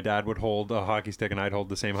 My dad would hold a hockey stick and I'd hold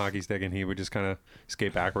the same hockey stick and he would just kind of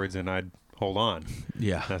skate backwards and I'd hold on.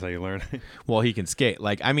 Yeah. That's how you learn. Well, he can skate.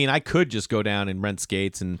 Like I mean, I could just go down and rent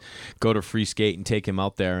skates and go to free skate and take him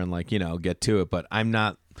out there and like, get to it, but I'm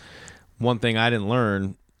not. One thing I didn't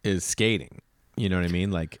learn is skating. You know what I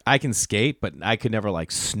mean? Like I can skate, but I could never like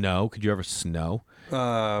snow. Could you ever snow?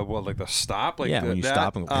 Well, like the stop, like when you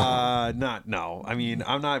stop and go. No. I mean,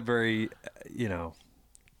 I'm not very,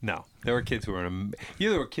 No, there were kids who were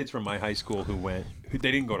there were kids from my high school they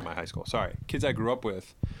didn't go to my high school. Sorry, kids I grew up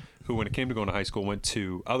with, who when it came to going to high school went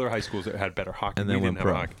to other high schools that had better hockey. And we then didn't went have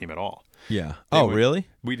pro. a hockey team at all. Yeah. Really?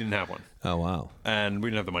 We didn't have one. Oh wow. And we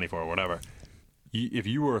didn't have the money for it or whatever. If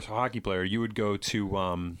you were a hockey player, you would go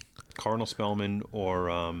to Cardinal Spellman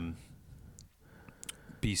or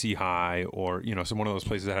BC High or some one of those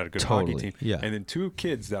places that had a good hockey team. Yeah. And then two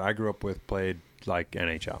kids that I grew up with played like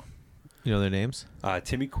NHL. You know their names?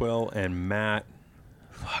 Timmy Quill and Matt.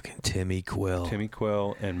 Fucking Timmy Quill. Timmy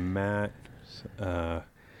Quill and Matt began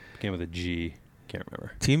with a G. Can't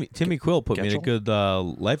remember. Timmy Quill put me in a Getchell? good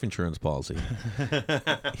life insurance policy.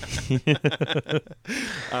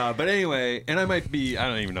 But anyway, and I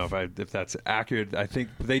don't even know if that's accurate. I think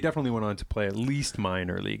they definitely went on to play at least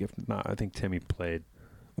minor league. If not, I think Timmy played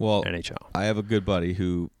NHL. I have a good buddy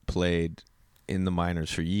who played in the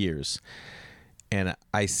minors for years. And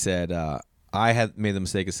I said, I had made the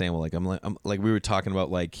mistake of saying, well, I'm like we were talking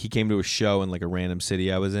about, like, he came to a show in like a random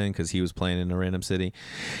city I was in because he was playing in a random city.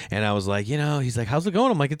 And I was like, he's like, how's it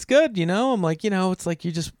going? I'm like, it's good. I'm like, it's like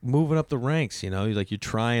you're just moving up the ranks. He's like, you're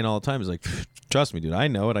trying all the time. He's like, trust me, dude, I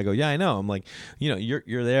know it. I go, yeah, I know. I'm like,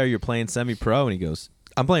 you're there, you're playing semi-pro. And he goes,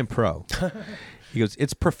 I'm playing pro. He goes,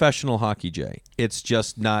 it's professional hockey, Jay. It's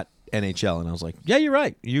just not NHL. And I was like, yeah, you're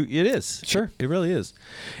right. It is. Sure. It really is.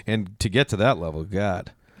 And to get to that level,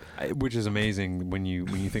 God. Which is amazing when you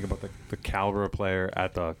think about the caliber of player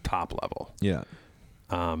at the top level. Yeah.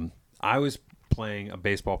 I was playing a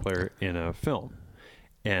baseball player in a film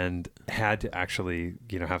and had to actually,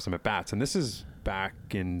 have some at-bats. And this is back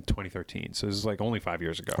in 2013. So this is like only 5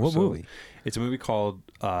 years ago. What movie? It's a movie called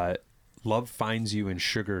Love Finds You in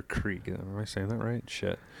Sugar Creek. Am I saying that right?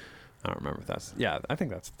 Shit. I don't remember if that's... Yeah, I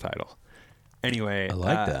think that's the title. Anyway, I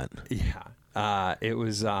like that. Yeah. It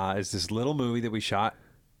was it's this little movie that we shot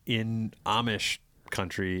in Amish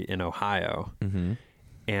country in Ohio. Mm-hmm.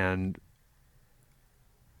 And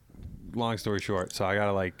long story short, so I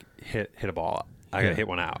gotta like hit a ball. I gotta hit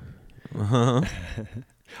one out. Uh-huh.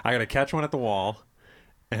 I gotta catch one at the wall,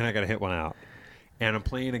 and I gotta hit one out. And I'm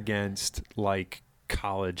playing against like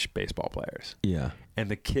college baseball players. Yeah.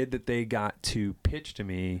 And the kid that they got to pitch to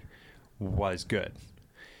me was good.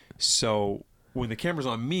 So when the camera's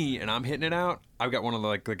on me and I'm hitting it out, I've got one of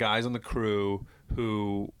the guys on the crew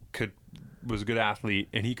who was a good athlete,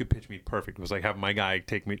 and he could pitch me perfect. It was like having my guy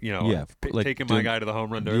take me, taking my guy to the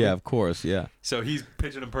home run derby. Yeah, of course, yeah. So he's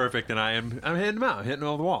pitching him perfect, and I'm hitting him out, hitting him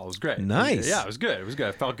over the wall. It was great. Nice. Yeah, it was good. It was good.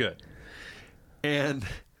 I felt good. And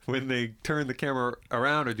when they turn the camera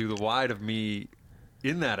around or do the wide of me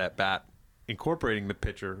in that at bat, incorporating the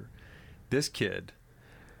pitcher, this kid.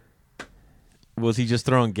 Was he just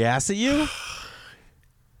throwing gas at you?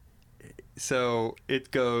 So it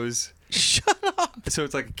goes. Shut up. So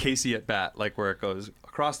it's like a Casey at bat, like where it goes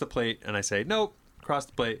across the plate, and I say nope, across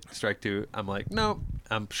the plate, strike two. I'm like nope,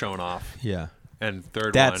 I'm showing off. Yeah. And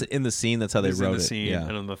third that's one, in the scene. That's how they wrote in the it. scene, Yeah.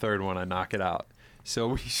 and on the third one, I knock it out. So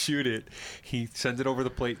we shoot it. He sends it over the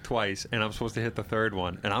plate twice, and I'm supposed to hit the third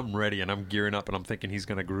one, and I'm ready, and I'm gearing up, and I'm thinking he's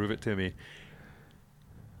gonna groove it to me,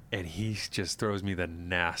 and he just throws me the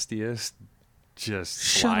nastiest. Just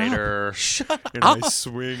slider. Shut and up. I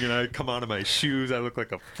swing and I come out of my shoes. I look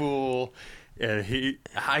like a fool. And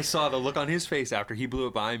I saw the look on his face after he blew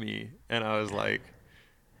it by me. And I was like,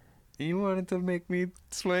 you wanted to make me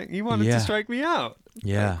swing. You wanted to strike me out.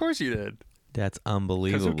 Yeah. Of course you did. That's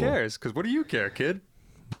unbelievable. Because who cares? Because what do you care, kid?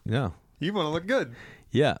 No. You want to look good.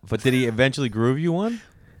 Yeah. But did he eventually groove you one?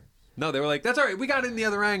 No, they were like, that's all right. We got it in the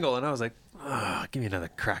other angle. And I was like, give me another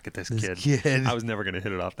crack at this kid. I was never going to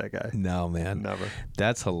hit it off that guy. No, man. Never.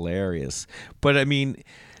 That's hilarious. But I mean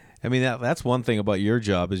that's one thing about your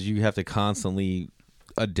job is you have to constantly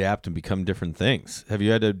adapt and become different things. Have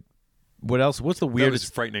you had to? What else? What's the weirdest? That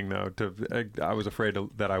was frightening though. I was afraid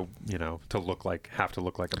that I to look like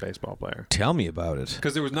a baseball player. Tell me about it.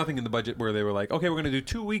 Because there was nothing in the budget where they were like, okay, we're going to do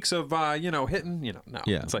 2 weeks of hitting. No.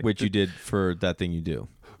 Yeah, it's like, which you did for that thing you do.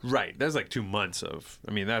 Right. That's like 2 months of.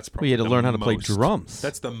 I mean, that's probably. Well, you had to learn how to play drums.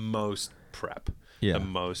 That's the most prep. Yeah. The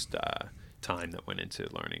most time that went into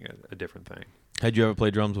learning a different thing. Had you ever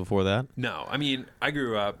played drums before that? No. I mean, I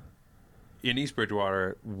grew up in East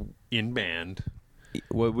Bridgewater in band.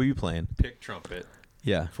 What were you playing? Picked trumpet.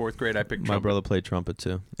 Yeah. 4th grade, I picked trumpet. My brother played trumpet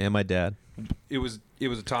too, and my dad. It was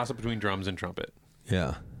a toss-up between drums and trumpet.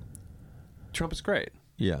 Yeah. Trumpet's great.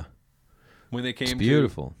 Yeah. When they came it's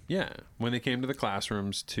beautiful. When they came to the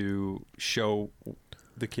classrooms to show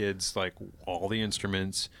the kids like all the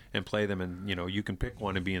instruments and play them, and you can pick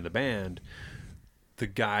one and be in the band. The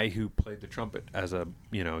guy who played the trumpet did a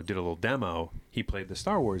little demo. He played the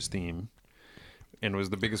Star Wars theme, and it was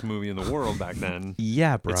the biggest movie in the world back then.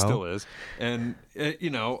 Yeah, bro. It still is. And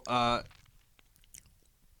I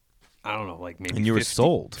don't know, like maybe. And you were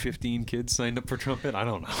sold. 15 kids signed up for trumpet. I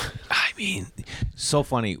don't know. I mean, so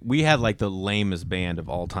funny. We had like the lamest band of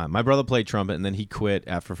all time. My brother played trumpet, and then he quit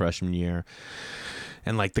after freshman year.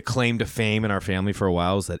 And like the claim to fame in our family for a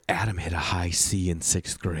while was that Adam hit a high C in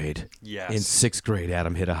 6th grade. Yes. In 6th grade,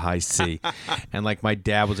 Adam hit a high C. And like my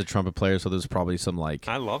dad was a trumpet player, so there's probably some like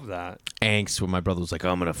I love that angst when my brother was like,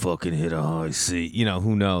 I'm gonna fucking hit a high C.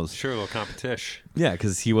 Who knows? Sure, a little competition. Yeah,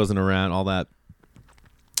 because he wasn't around, all that.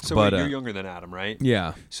 So wait, you're younger than Adam, right?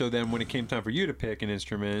 Yeah. So then when it came time for you to pick an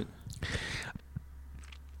instrument...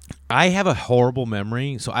 I have a horrible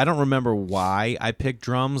memory, so I don't remember why I picked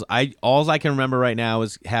drums. All I can remember right now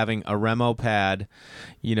is having a Remo pad,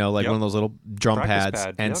 one of those little drum Practice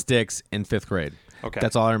pads and sticks in 5th grade. Okay.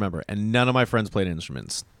 That's all I remember. And none of my friends played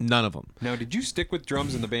instruments. None of them. Now, did you stick with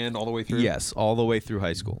drums in the band all the way through? Yes, all the way through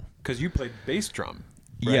high school. Because you played bass drum.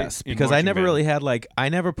 Right? Yes, because I never really had I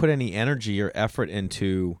never put any energy or effort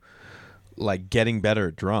into like getting better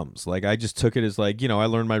at drums. Like I just took it as I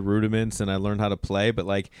learned my rudiments and I learned how to play, but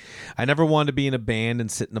I never wanted to be in a band and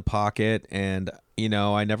sit in a pocket, and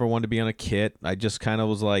I never wanted to be on a kit. I just kind of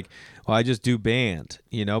was like, well, I just do band,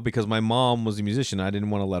 because my mom was a musician. I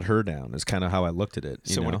didn't want to let her down. Is kind of how I looked at it.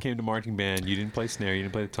 So when it came to marching band, you didn't play snare, you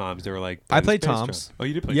didn't play the toms. They were like, I played toms. Drum. Oh,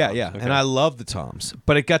 you did play toms? toms? Yeah. Okay. And I loved the toms,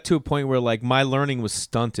 but it got to a point where my learning was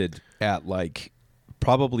stunted at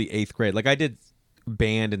probably 8th grade. I did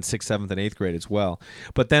band in 6th, 7th, and 8th grade as well.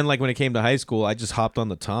 But then when it came to high school, I just hopped on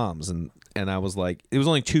the toms, and I was like, it was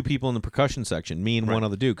only 2 people in the percussion section, me and one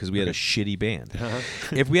other dude, because we had a shitty band.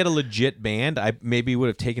 If we had a legit band, I maybe would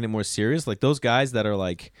have taken it more serious. Like those guys that are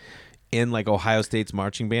in like Ohio State's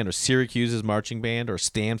marching band or Syracuse's marching band or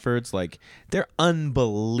Stanford's. Like, they're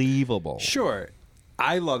unbelievable. Sure.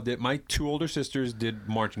 I loved it. My 2 older sisters did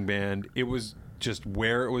marching band. It was just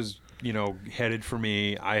where it was, headed for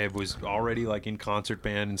me. I was already like in concert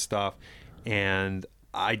band and stuff. And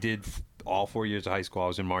I did all 4 years of high school. I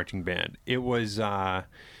was in marching band. It was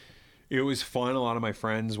fun. A lot of my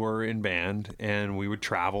friends were in band, and we would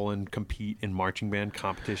travel and compete in marching band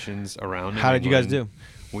competitions around. How did you guys do?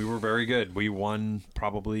 We were very good. We won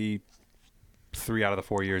probably 3 out of the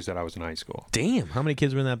 4 years that I was in high school. Damn, how many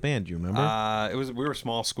kids were in that band? Do you remember? We were a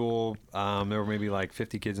small school. There were maybe like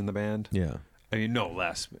 50 kids in the band. Yeah. I mean, no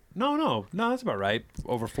less. No, that's about right.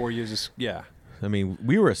 Over 4 years, yeah. I mean,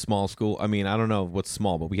 we were a small school. I mean, I don't know what's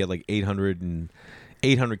small, but we had like 800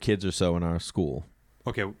 kids or so in our school.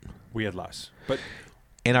 Okay, we had less, but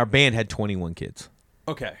and our band had 21 kids.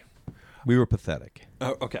 Okay, we were pathetic.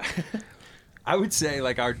 Oh, okay. I would say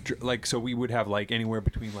so we would have like anywhere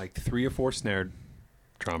between like 3 or 4 snare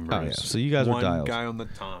drummers. Oh, yeah. So you guys were dialed. One guy on the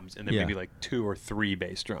toms, and then maybe like 2 or 3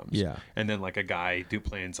 bass drums. Yeah, and then like a guy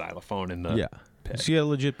playing xylophone in the pit. So you had a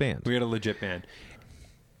legit band. We had a legit band.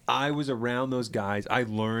 I was around those guys. I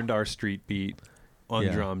learned our street beat on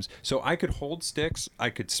drums, so I could hold sticks. I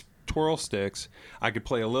could twirl sticks. I could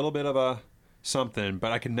play a little bit of a something,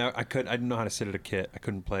 but I didn't know how to sit at a kit. I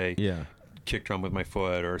couldn't play kick drum with my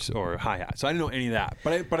foot or hi hat. So I didn't know any of that.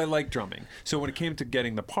 But I liked drumming. So when it came to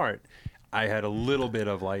getting the part, I had a little bit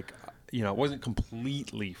of like, it wasn't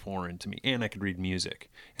completely foreign to me, and I could read music.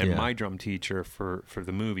 And my drum teacher for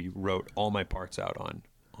the movie wrote all my parts out on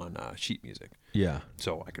sheet music. Yeah.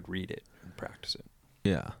 So I could read it and practice it.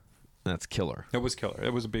 Yeah. That's killer. It was killer.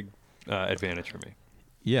 It was a big advantage for me.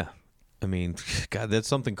 Yeah. I mean, God, that's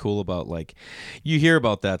something cool about, like, you hear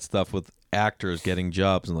about that stuff with actors getting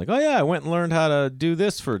jobs and like, oh yeah, I went and learned how to do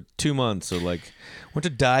this for 2 months, or like went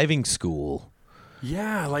to diving school.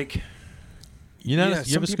 Yeah, like, you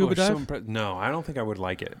ever scuba dive? No, I don't think I would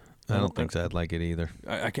like it. I don't think so. I'd like it either.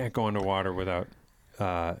 I can't go underwater without.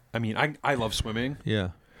 I mean, I love swimming. Yeah,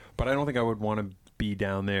 but I don't think I would want to be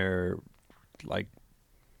down there, like,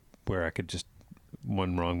 where I could just.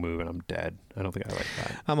 One wrong move and I'm dead. I don't think I like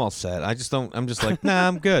that. I'm all set. I'm just like, nah,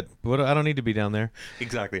 I'm good. I don't need to be down there.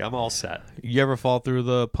 Exactly. I'm all set. You ever fall through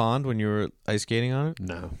the pond when you were ice skating on it?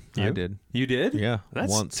 No. I did. You did? Yeah.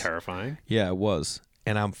 That's once. Terrifying. Yeah, it was.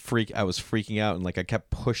 And I was freaking out, and like I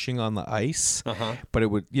kept pushing on the ice, but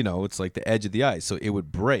it would, it's like the edge of the ice, so it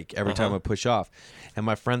would break every time I push off. And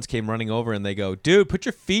my friends came running over and they go, dude, put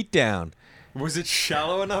your feet down. Was it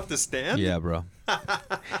shallow enough to stand? Yeah, bro.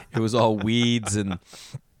 It was all weeds, and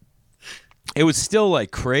it was still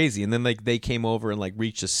like crazy. And then like they came over and like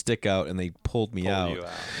reached a stick out and they pulled me out.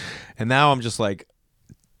 And now I'm just like,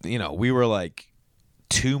 we were like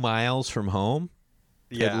 2 miles from home,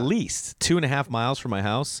 at least 2.5 miles from my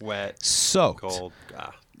house, wet, soaked, cold.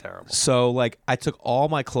 Terrible. So like I took all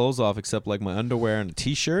my clothes off except like my underwear and a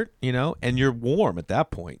t-shirt, and you're warm at that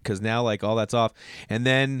point because now like all that's off. And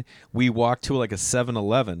then we walked to like a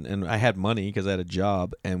 7-Eleven, and I had money because I had a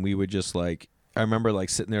job, and we would just like, I remember like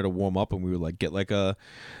sitting there to warm up, and we would like get like a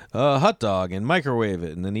hot dog and microwave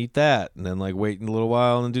it and then eat that and then like wait a little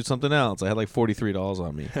while and do something else. I had like $43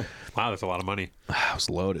 on me. Wow, that's a lot of money. I was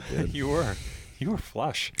loaded, dude. You were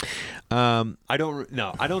flush. I don't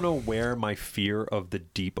know where my fear of the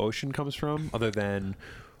deep ocean comes from, other than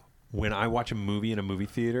when I watch a movie in a movie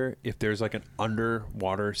theater, if there's like an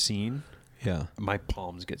underwater scene, my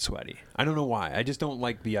palms get sweaty. I don't know why. I just don't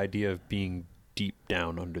like the idea of being deep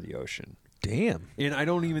down under the ocean. Damn. And I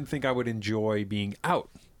don't even think I would enjoy being out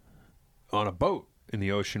on a boat in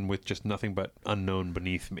the ocean with just nothing but unknown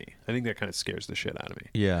beneath me. I think that kind of scares the shit out of me.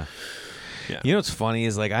 Yeah. Yeah. You know what's funny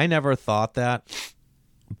is like I never thought that,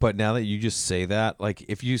 but now that you just say that, like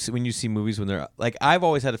when you see movies when they're like, I've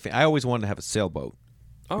always had I always wanted to have a sailboat.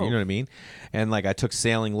 Oh. You know what I mean? And like I took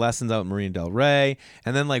sailing lessons out in Marina del Rey,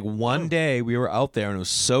 and then like one day we were out there and it was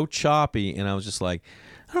so choppy, and I was just like,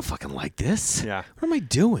 I don't fucking like this. Yeah. What am I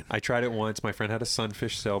doing? I tried it once. My friend had a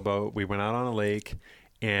sunfish sailboat. We went out on a lake,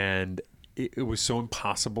 and it was so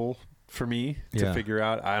impossible for me to figure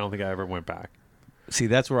out. I don't think I ever went back. See,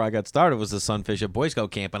 that's where I got started, was the sunfish at Boy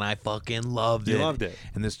Scout camp, and I fucking loved it. You loved it.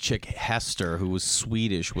 And this chick, Hester, who was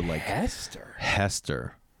Swedish, would like...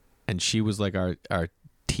 Hester. And she was like our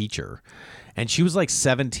teacher. And she was like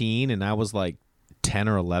 17, and I was like 10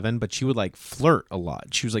 or 11, but she would like flirt a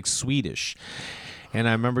lot. She was like Swedish. And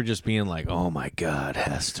I remember just being like, oh my God,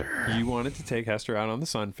 Hester. You wanted to take Hester out on the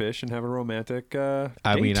sunfish and have a romantic date.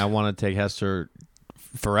 I mean, I want to take Hester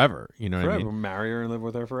forever. You know what I mean? Marry her and live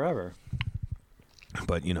with her forever.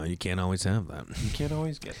 But, you can't always have that. You can't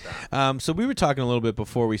always get that. So we were talking a little bit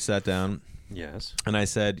before we sat down. Yes. And I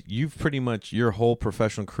said, you've pretty much, your whole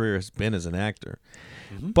professional career has been as an actor.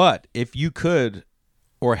 Mm-hmm. But if you could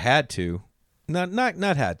or had to, not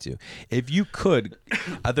had to, if you could,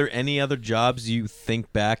 are there any other jobs you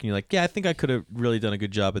think back and you're like, yeah, I think I could have really done a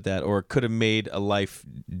good job at that, or could have made a life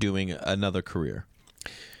doing another career?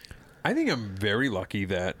 I think I'm very lucky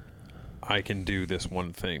that I can do this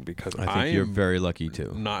one thing, because I think you're very lucky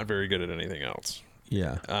too. Not very good at anything else.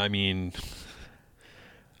 Yeah. I mean,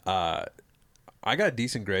 I got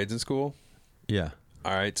decent grades in school. Yeah.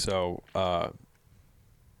 All right. So,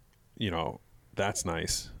 that's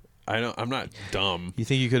nice. I'm not dumb. You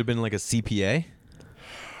think you could have been like a CPA?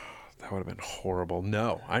 That would have been horrible.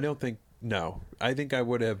 No, I don't think. No, I think I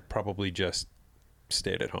would have probably just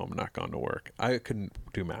stayed at home and not gone to work. I couldn't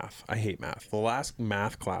do math. I hate math. The last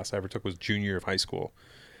math class I ever took was junior year of high school.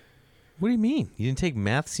 What do you mean? You didn't take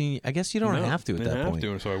math senior? I guess you don't have to at that point. I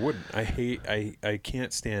didn't have to, so I wouldn't. I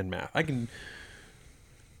can't stand math. I'm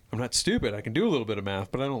not stupid. I can do a little bit of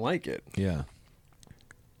math, but I don't like it. Yeah.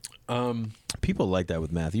 People like that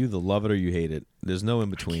with math. You either love it or you hate it. There's no in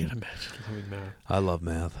between. I can't imagine loving math. I love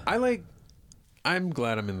math. I'm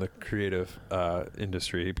glad I'm in the creative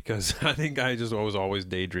industry, because I think I just was always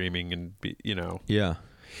daydreaming and Yeah.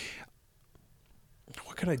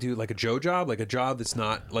 What could I do? Like a Joe job? Like a job that's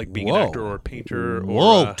not like being an actor or a painter?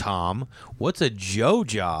 Whoa, Tom. What's a Joe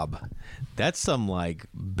job? That's some like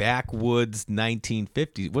backwoods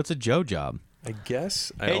 1950s. What's a Joe job? I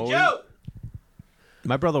guess. Joe!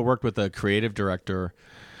 My brother worked with a creative director.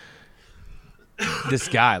 This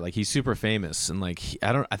guy, like, he's super famous, and like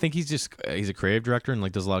I think he's a creative director and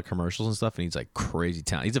like does a lot of commercials and stuff, and he's like crazy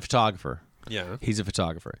talented. He's a photographer. Yeah. He's a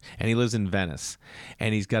photographer, and he lives in Venice,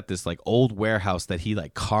 and he's got this like old warehouse that he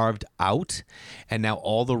like carved out, and now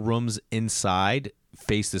all the rooms inside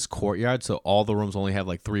face this courtyard, so all the rooms only have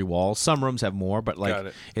like 3 walls. Some rooms have more, but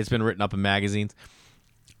like it's been written up in magazines.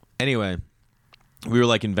 Anyway, we were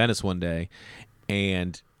like in Venice one day,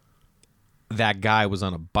 and that guy was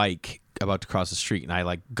on a bike about to cross the street, and I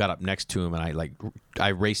like got up next to him, and I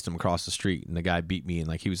raced him across the street, and the guy beat me, and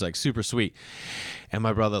like he was like super sweet. And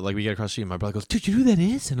my brother, like, we get across the street, and my brother goes, "Dude, you know who that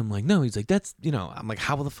is?" And I'm like, "No." He's like, "That's," I'm like,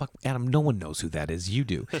 "How the fuck, Adam? No one knows who that is. You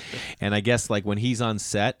do." And I guess like when he's on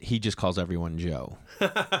set, he just calls everyone Joe.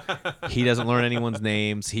 He doesn't learn anyone's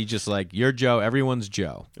names. He just like, "You're Joe. Everyone's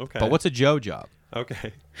Joe." Okay. But what's a Joe job?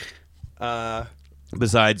 Okay.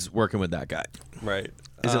 Besides working with that guy, right?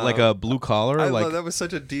 Is it like a blue collar? That was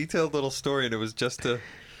such a detailed little story, and it was just to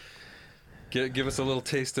give us a little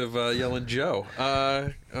taste of yelling Joe.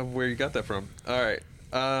 Of where you got that from? All right.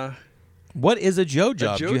 What is a Joe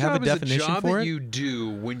job? Do you have a definition for it? A job for that it? you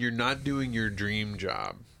do when you're not doing your dream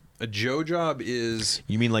job. A Joe job is.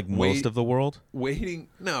 You mean like most of the world? Waiting.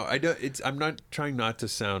 No, I don't. I'm not trying not to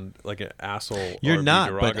sound like an asshole. You're or not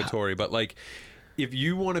be derogatory, but like. If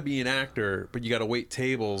you want to be an actor, but you got to wait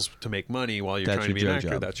tables to make money while you're trying to be an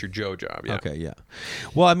actor, that's your Joe job. Yeah. Okay, yeah.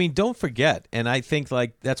 Well, I mean, don't forget, and I think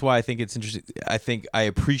like that's why I think it's interesting. I think I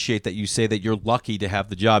appreciate that you say that you're lucky to have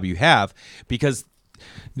the job you have, because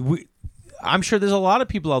I'm sure there's a lot of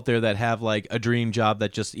people out there that have like a dream job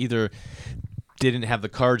that just either didn't have the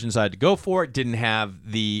courage inside to go for it, didn't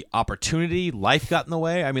have the opportunity, life got in the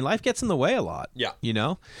way. I mean, life gets in the way a lot. Yeah.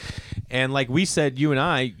 And like we said, you and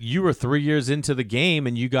I, you were 3 years into the game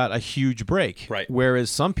and you got a huge break. Right. Whereas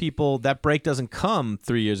some people, that break doesn't come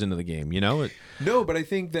 3 years into the game, It No, but I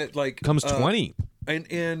think that like comes 20.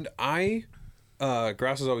 And I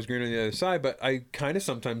grass is always greener on the other side, but I kind of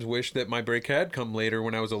sometimes wish that my break had come later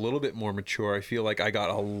when I was a little bit more mature. I feel like I got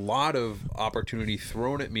a lot of opportunity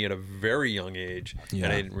thrown at me at a very young age, and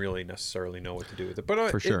I didn't really necessarily know what to do with it. But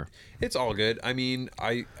for sure, it's all good. I mean,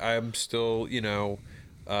 I'm still,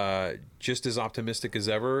 just as optimistic as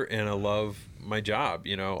ever, and I love my job.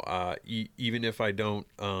 Even if I don't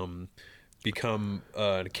become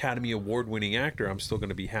an Academy Award-winning actor, I'm still going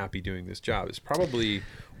to be happy doing this job. It's probably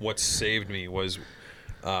what saved me was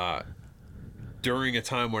during a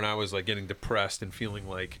time when I was like getting depressed and feeling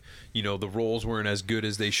like, the roles weren't as good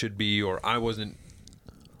as they should be, or I wasn't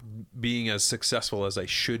being as successful as I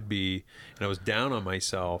should be, and I was down on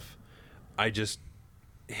myself. I just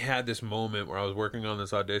had this moment where I was working on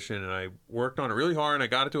this audition, and I worked on it really hard, and I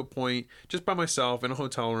got it to a point just by myself in a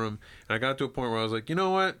hotel room, and I got to a point where I was like, you know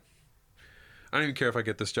what? I don't even care if I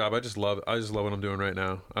get this job. I just love what I'm doing right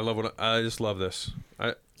now. I just love this.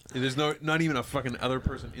 There's not even a fucking other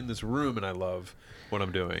person in this room, and I love what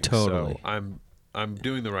I'm doing. Totally. So I'm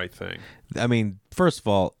doing the right thing. I mean, first of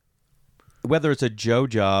all, whether it's a Joe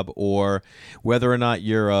job or whether or not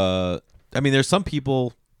you're I mean, there's some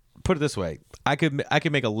people put it this way. I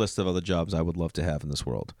could make a list of other jobs I would love to have in this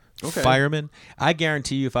world. Okay. Fireman. I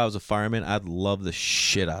guarantee you if I was a fireman, I'd love the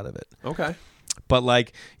shit out of it. Okay. But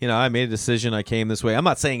like, I made a decision. I came this way. I'm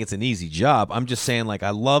not saying it's an easy job. I'm just saying like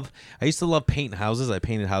I used to love painting houses. I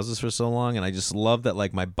painted houses for so long, and I just love that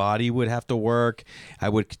like my body would have to work. I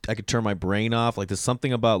could turn my brain off. Like there's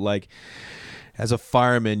something about like as a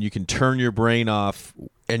fireman, you can turn your brain off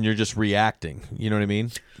and you're just reacting. You know what I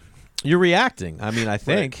mean? You're reacting. I mean, I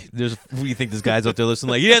think you think this guy's out there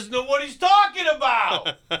listening like he doesn't know what he's talking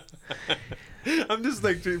about. I'm just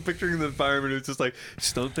like picturing the fireman who's just like,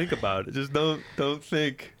 just don't think about it. Just don't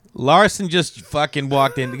think. Larson just fucking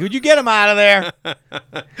walked in. Could you get him out of there?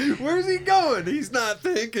 Where's he going? He's not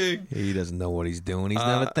thinking. He doesn't know what he's doing. He's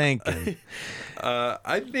never thinking.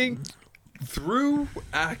 I think through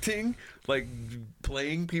acting, like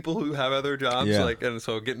playing people who have other jobs, like, and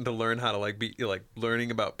so getting to learn how to like be like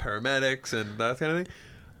learning about paramedics and that kind of thing,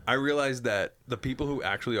 I realized that the people who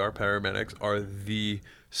actually are paramedics are the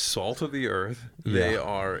salt of the earth. They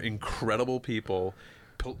are incredible people.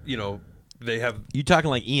 They have. You talking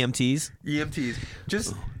like EMTs? EMTs.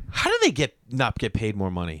 Just how do they not get paid more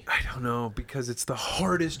money? I don't know, because it's the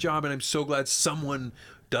hardest job, and I'm so glad someone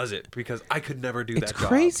does it because I could never do that job. It's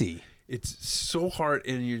crazy. It's so hard,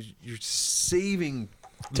 and you're saving.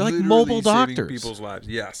 They're like mobile saving doctors. People's lives.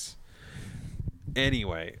 Yes.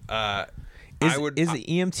 Anyway, is the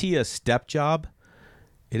EMT a step job?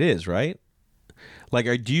 It is, right? Like,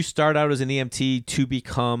 do you start out as an EMT to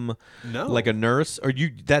become like a nurse, or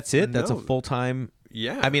that's it? That's a full time.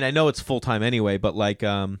 Yeah. I mean, I know it's full time anyway, but like,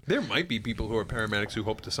 there might be people who are paramedics who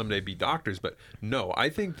hope to someday be doctors, but no, I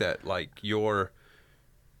think that like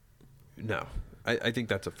I think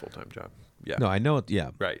that's a full time job. Yeah. No, I know it.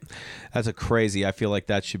 Yeah. Right. That's a crazy. I feel like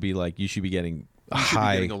that should be like you should be getting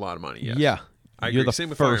getting a lot of money. Yes. Yeah. I agree. Same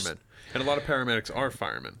with firemen. And a lot of paramedics are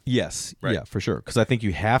firemen. Yes. Right. Yeah, for sure. Because I think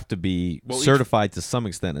you have to be certified to some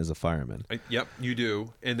extent as a fireman. Yep, you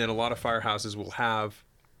do. And then a lot of firehouses will have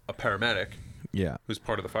a paramedic. Yeah. Who's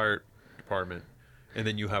part of the fire department. And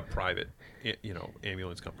then you have private,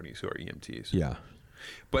 ambulance companies who are EMTs. Yeah.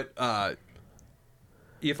 But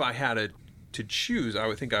if I had to choose, I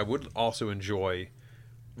would think I would also enjoy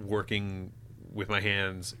working with my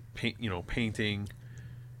hands, painting,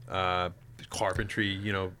 carpentry.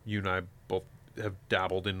 You and I both have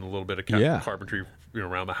dabbled in a little bit of carpentry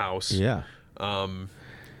around the house. Yeah.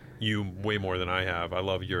 You way more than I have. I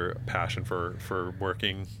love your passion for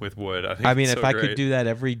working with wood. I mean, if I could do that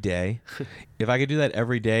every day,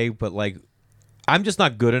 but like, I'm just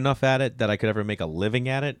not good enough at it that I could ever make a living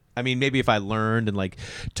at it. I mean, maybe if I learned and like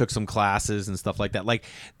took some classes and stuff like that. Like,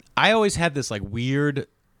 I always had this like weird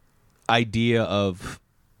idea of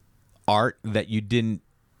art that you didn't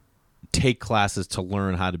take classes to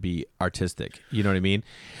learn how to be artistic. You know what I mean?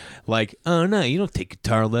 Like, oh no, you don't take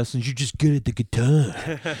guitar lessons. You're just good at the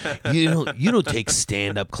guitar. You don't take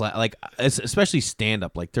stand up class. Like, especially stand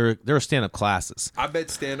up. Like there are stand up classes. I bet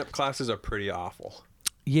stand up classes are pretty awful.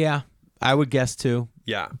 Yeah, I would guess too.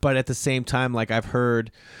 Yeah, but at the same time, like I've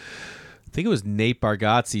heard, I think it was Nate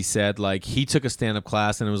Bargatze said like he took a stand up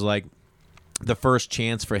class and it was like the first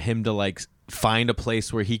chance for him to like find a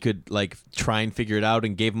place where he could like try and figure it out,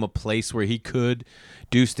 and gave him a place where he could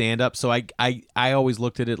do stand up. So I always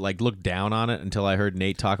looked down on it until I heard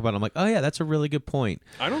Nate talk about it. I'm like, oh yeah, that's a really good point.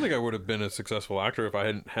 I don't think I would have been a successful actor if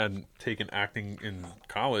I hadn't taken acting in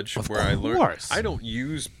college, of where course. I learned. I don't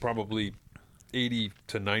use probably 80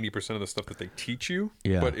 to 90% of the stuff that they teach you,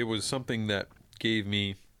 but it was something that gave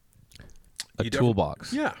me a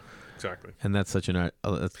toolbox. Yeah. Exactly. And that's such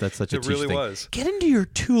that's such a it really thing. Was. Get into your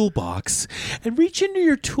toolbox and reach into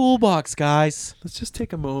your toolbox, guys. Let's just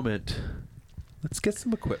take a moment. Let's get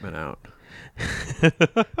some equipment out.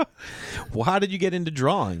 Well, how did you get into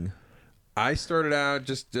drawing? I started out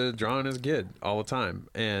just drawing as a kid all the time,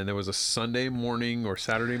 and there was a Sunday morning or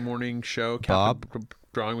Saturday morning show,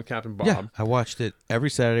 Drawing with Captain Bob. Yeah, I watched it every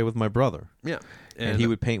Saturday with my brother. Yeah, and he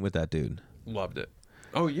would paint with that dude. Loved it.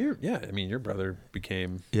 Oh, I mean, your brother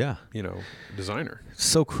became, designer.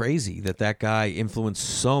 So crazy that guy influenced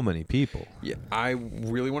so many people. Yeah, I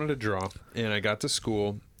really wanted to draw, and I got to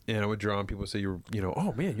school, and I would draw, and people would say,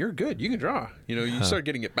 oh man, you're good, you can draw. You start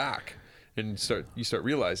getting it back, and you start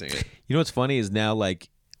realizing it. You know what's funny is now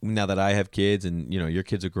that I have kids, and your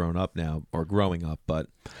kids are grown up now or growing up, but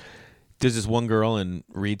there's this one girl in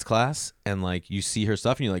Reed's class, and like you see her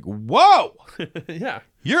stuff, and you're like, whoa, yeah.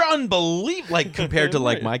 You're unbelievable, like compared to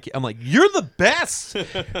like my kid. I'm like, you're the best.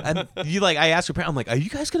 And I asked her parents, I'm like, are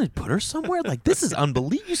you guys gonna put her somewhere? Like, this is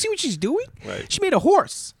unbelievable. You see what she's doing? Right. She made a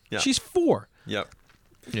horse. Yeah. She's 4. Yep.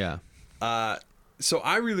 Yeah. So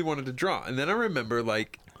I really wanted to draw, and then I remember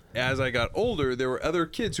like as I got older, there were other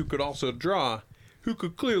kids who could also draw, who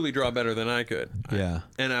could clearly draw better than I could. Yeah.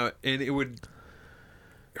 And it would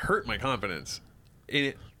hurt my confidence.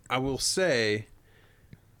 And I will say,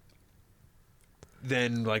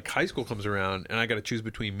 then like high school comes around and I got to choose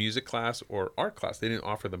between music class or art class. They didn't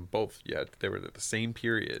offer them both yet. They were at the same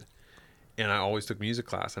period. And I always took music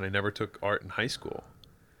class, and I never took art in high school.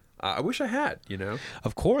 I wish I had,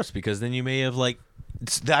 Of course, because then you may have like.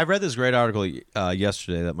 I read this great article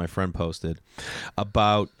yesterday that my friend posted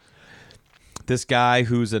about this guy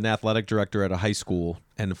who's an athletic director at a high school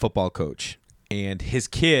and a football coach, and his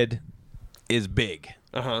kid is big,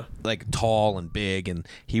 like tall and big, and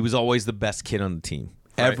he was always the best kid on the team,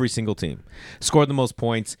 every single team, scored the most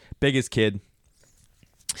points, biggest kid.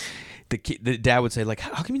 The dad would say, like,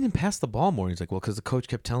 how come you didn't pass the ball more? And he's like, well, because the coach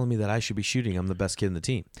kept telling me that I should be shooting. I'm the best kid in the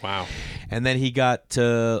team. Wow. And then he got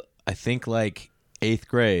to, I think, like 8th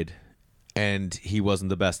grade, and he wasn't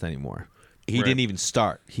the best anymore. He didn't even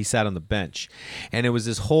start. He sat on the bench. And it was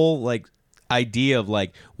this whole, like, idea of,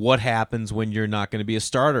 like, what happens when you're not going to be a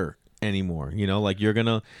starter anymore. Like,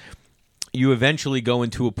 you eventually go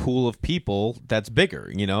into a pool of people that's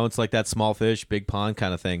bigger. It's like that small fish, big pond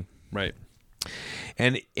kind of thing. Right.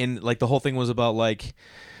 And like the whole thing was about like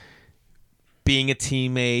being a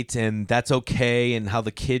teammate, and that's okay, and how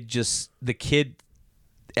the kid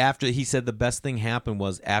after he said the best thing happened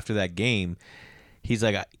was after that game, he's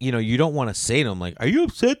like, you don't want to say to him like, are you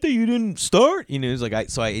upset that you didn't start? He's like,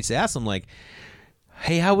 so I just asked him like,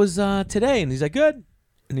 hey, how was today? And he's like, good.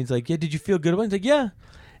 And he's like, yeah, did you feel good about it? He's like, yeah.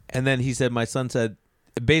 And then he said, my son said,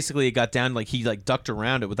 basically it got down like he like ducked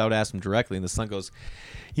around it without asking him directly, and the son goes,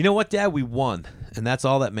 you know what, Dad, we won, and that's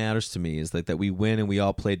all that matters to me, is like that we win and we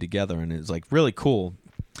all played together, and it's like really cool.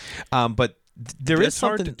 But that's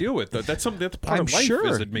hard to deal with, though. That's part of life,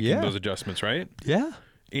 is it, making those adjustments, right? Yeah.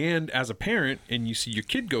 And as a parent, and you see your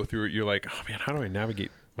kid go through it, you're like, oh man, how do I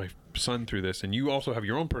navigate my son through this? And you also have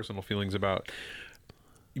your own personal feelings about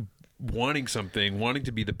wanting something, wanting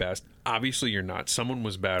to be the best. Obviously, you're not. Someone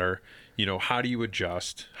was better. How do you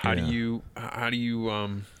adjust? How do you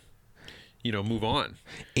move on?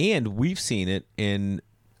 And we've seen it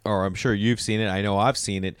or I'm sure you've seen it. I know I've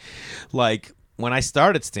seen it. Like when I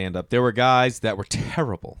started stand-up, there were guys that were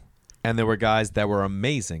terrible, and there were guys that were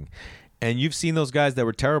amazing. And you've seen those guys that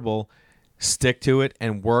were terrible stick to it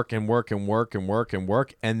and work and work and work and work and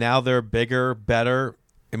work, and now they're bigger, better,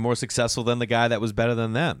 and more successful than the guy that was better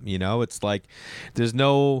than them. It's like there's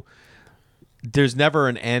never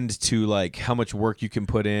an end to like how much work you can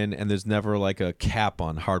put in, and there's never like a cap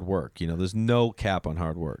on hard work. There's no cap on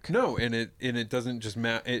hard work. No, and it doesn't just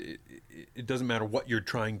matter. It doesn't matter what you're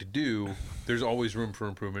trying to do. There's always room for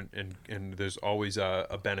improvement, and there's always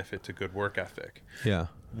a benefit to good work ethic. Yeah.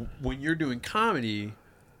 When you're doing comedy,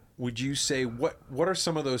 would you say what are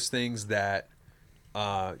some of those things that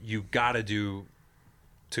you got to do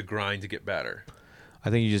to grind to get better? I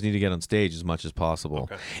think you just need to get on stage as much as possible.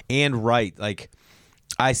 Okay. And write. Like,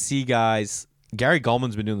 I see guys, Gary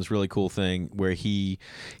Gulman's been doing this really cool thing where he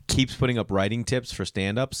keeps putting up writing tips for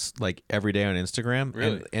stand-ups like every day on Instagram.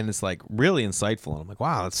 Really? And it's like really insightful. And I'm like,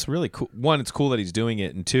 wow, that's really cool. One, it's cool that he's doing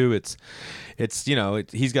it. And two, it's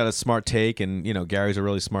he's got a smart take, and, Gary's a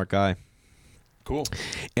really smart guy. Cool.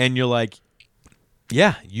 And you're like,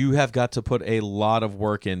 yeah, you have got to put a lot of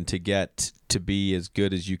work in to get to be as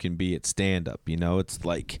good as you can be at stand-up. It's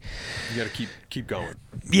like you got to keep going.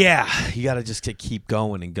 Yeah, you got to just keep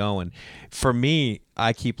going and going. For me,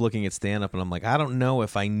 I keep looking at stand-up, and I'm like, I don't know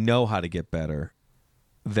if I know how to get better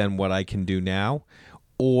than what I can do now,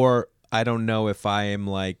 or I don't know if I am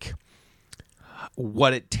like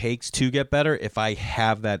what it takes to get better if I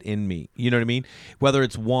have that in me. You know what I mean? Whether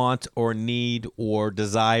it's want or need or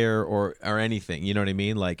desire or anything. You know what I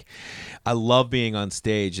mean? Like, I love being on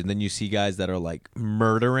stage, and then you see guys that are like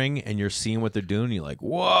murdering, and you're seeing what they're doing, and you're like,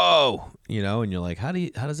 whoa, and you're like, how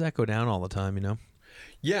does that go down all the time,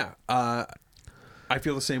 Yeah. I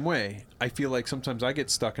feel the same way. I feel like sometimes I get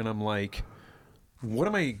stuck, and I'm like, what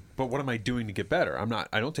am I doing to get better?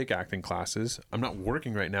 I don't take acting classes. I'm not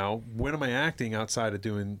working right now. When am I acting outside of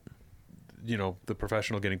doing, the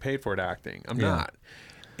professional getting paid for it acting? I'm not.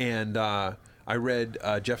 And I read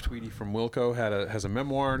Jeff Tweedy from Wilco has a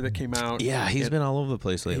memoir that came out. Yeah, he's been all over the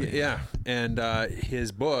place lately. Yeah. And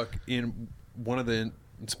his book, in one of the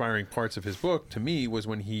inspiring parts of his book to me was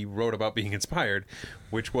when he wrote about being inspired,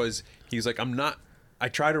 which was, he's like, I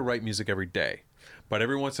try to write music every day. But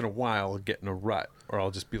every once in a while, I'll get in a rut, or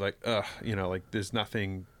I'll just be like, ugh, like there's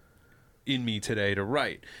nothing in me today to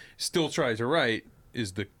write. Still try to write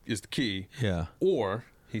is the key. Yeah. Or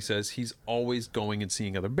he says he's always going and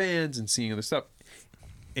seeing other bands and seeing other stuff.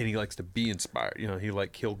 and he likes to be inspired. You know,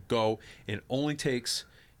 he'll go, and it only takes.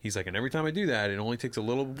 He's like, and every time I do that, it only takes a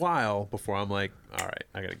little while before I'm like, all right,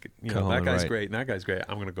 I gotta get, that guy's great and that guy's great.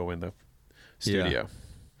 I'm gonna go in the studio.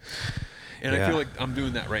 And I feel like I'm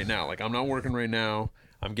doing that right now. Like, I'm not working right now.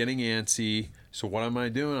 I'm getting antsy. So what am I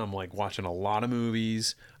doing? I'm like watching a lot of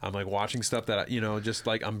movies. I'm like watching stuff that just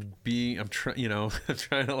like I'm trying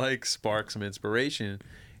to like spark some inspiration.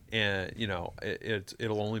 And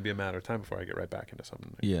it'll only be a matter of time before I get right back into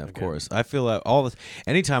something. Yeah, of course. I feel like all this.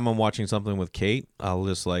 Anytime I'm watching something with Kate, I'll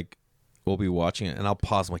just like, we'll be watching it, and I'll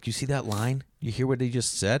pause. I'm like, you see that line? You hear what he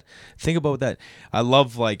just said? Think about that. I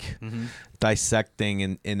love like dissecting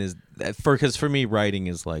and is because for me, writing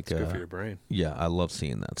is like it's good for your brain. Yeah, I love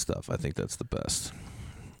seeing that stuff. I think that's the best.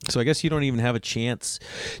 So I guess you don't even have a chance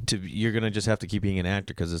to. You're gonna just have to keep being an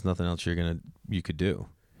actor because there's nothing else you could do.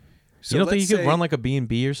 So you don't think you could run like a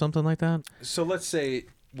B&B or something like that? So let's say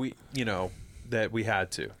that we had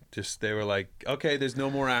to. Just they were like, okay, there's no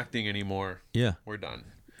more acting anymore. Yeah. We're done.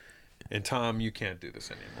 And Tom, you can't do this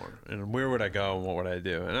anymore. And where would I go and what would I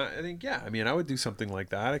do? And I think, I would do something like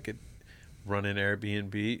that. I could run an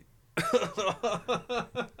Airbnb. I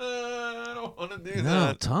don't want to do that.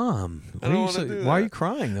 No, Tom. Why are you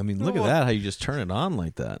crying? I mean, look at that, how you just turn it on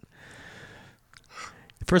like that.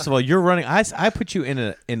 First of all, you're running. I put you in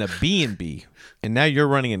a B&B, and now you're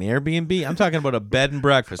running an Airbnb. I'm talking about a bed and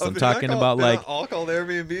breakfast. I'm talking about like all called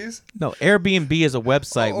Airbnbs. No, Airbnb is a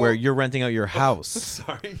website where you're renting out your house.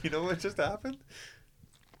 Sorry, you know what just happened?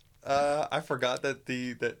 I forgot that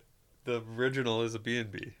the original is a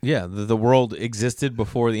B&B. Yeah, the world existed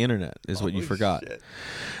before the internet is what you forgot. Shit.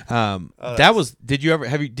 Did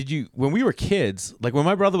you when we were kids, like when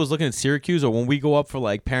my brother was looking at Syracuse or when we go up for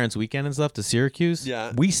like parents' weekend and stuff to Syracuse,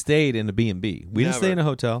 we stayed in a B&B. We didn't stay in a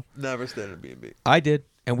hotel. Never stayed in a B&B. I did.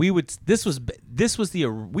 And we would we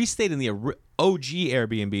stayed in the OG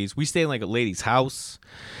Airbnbs. We stayed in like a lady's house.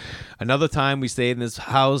 Another time we stayed in this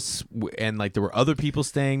house and like there were other people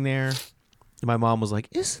staying there. My mom was like,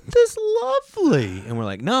 "Isn't this lovely?" And we're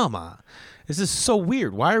like, "No, Ma. This is so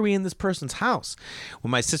weird. Why are we in this person's house?"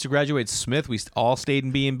 When my sister graduated Smith, we all stayed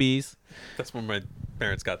in B&Bs. That's when my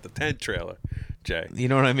parents got the tent trailer, Jay. You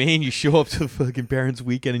know what I mean? You show up to the fucking parents'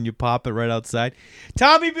 weekend and you pop it right outside.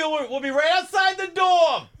 Tommy Bill will be right outside the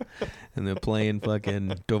door. And they're playing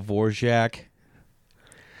fucking Dvorak.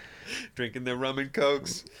 Drinking their rum and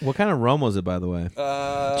cokes. What kind of rum was it, by the way?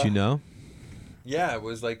 Did you know? Yeah, it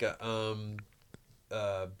was like a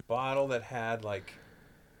bottle that had like,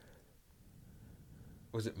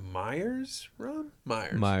 was it Myers rum?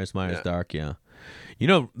 Myers Dark, yeah. You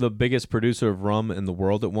know, the biggest producer of rum in the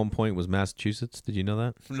world at one point was Massachusetts. Did you know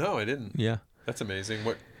that? No, I didn't. Yeah. That's amazing.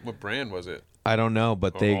 What brand was it? I don't know,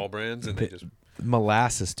 but all brands and they just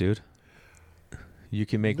molasses, dude. You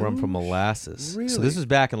can make rum from molasses. Really? So this was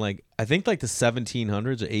back in like I think like the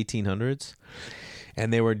 1700s or 1800s.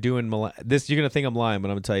 And they were doing this. You're gonna think I'm lying, but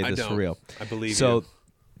I'm gonna tell you this for real. I believe you. So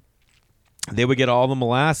they would get all the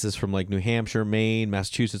molasses from like New Hampshire, Maine,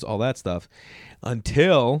 Massachusetts, all that stuff,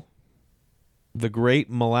 until the great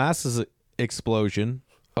molasses explosion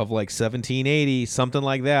of like 1780, something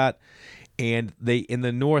like that. And they in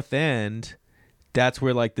the North End, that's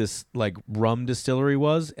where like this like rum distillery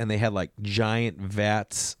was, and they had like giant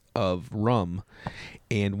vats of rum,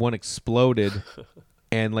 and one exploded.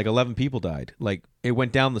 And like 11 people died. Like it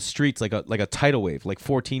went down the streets like a tidal wave, like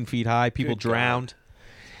 14 feet high. People drowned.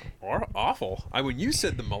 Or awful. When you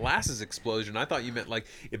said the molasses explosion, I thought you meant like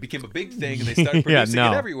it became a big thing and they started producing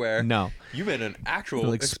it everywhere. No, you meant an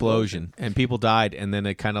actual explosion, and people died. And then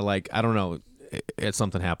it kind of like I don't know,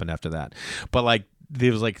 something happened after that. But like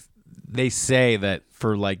there was like they say that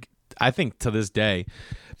for like I think to this day.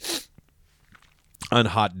 On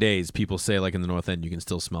hot days, people say like in the North End, you can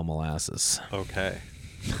still smell molasses. Okay.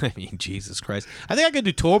 I mean, Jesus Christ. I think I could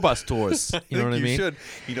do tour bus tours. You know what I mean? You should.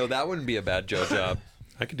 You know, that wouldn't be a bad job.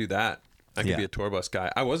 I could do that. I could be a tour bus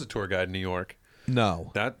guy. I was a tour guide in New York.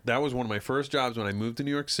 No. That was one of my first jobs when I moved to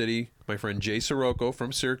New York City. My friend Jay Sirocco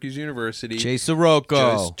from Syracuse University. Jay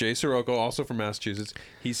Sirocco, also from Massachusetts.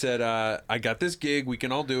 He said, I got this gig. We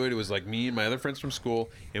can all do it. It was like me and my other friends from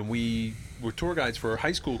school. And we were tour guides for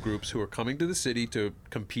high school groups who were coming to the city to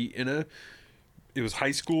compete in it was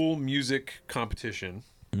high school music competition.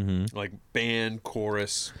 Mm-hmm. Like band,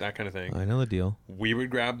 chorus, that kind of thing. I know the deal. We would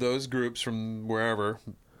grab those groups from wherever,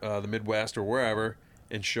 the Midwest or wherever,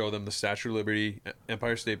 and show them the Statue of Liberty,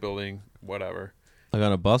 Empire State Building, whatever. Like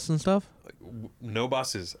on a bus and stuff? No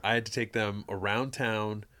buses. I had to take them around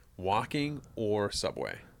town, walking or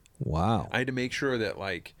subway. Wow. I had to make sure that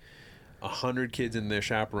like 100 kids and their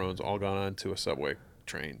chaperones all got onto a subway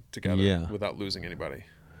train together without losing anybody.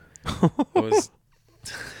 It was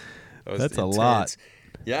That's a lot.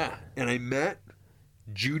 Yeah, and I met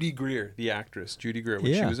Judy Greer, the actress, Judy Greer,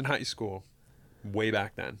 when she was in high school, way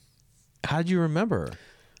back then. How did you remember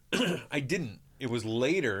her? I didn't. It was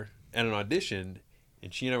later at an audition,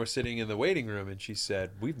 and she and I were sitting in the waiting room, and she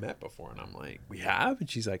said, "We've met before." And I'm like, "We have?" And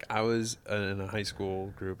she's like, "I was in a high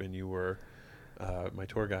school group, and you were my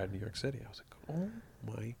tour guide in New York City." I was like, "Oh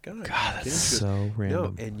my God." God, that's so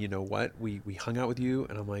random. No, and you know what? We hung out with you,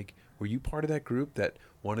 and I'm like, "Were you part of that group that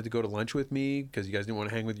wanted to go to lunch with me because you guys didn't want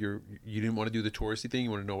to hang with you didn't want to do the touristy thing,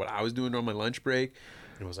 you want to know what I was doing on my lunch break?"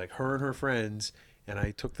 And it was like her and her friends, and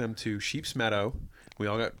I took them to Sheep's Meadow. We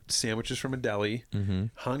all got sandwiches from a deli,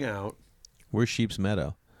 hung out. Where's Sheep's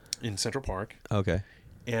Meadow? In Central Park. Okay.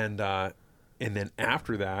 And then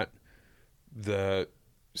after that, the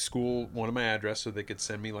school wanted my address so they could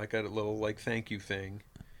send me like a little like thank you thing.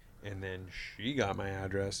 And then she got my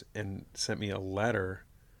address and sent me a letter.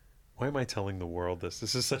 Why am I telling the world this?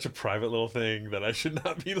 This is such a private little thing that I should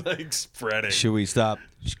not be like spreading. Should we stop?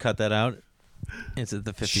 Should cut that out? It's at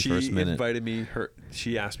the 51st minute. She invited me.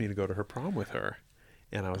 She asked me to go to her prom with her,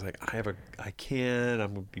 and I was like, I can't.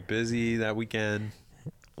 I'm gonna be busy that weekend.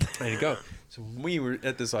 I didn't go. So when we were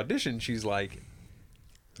at this audition, she's like,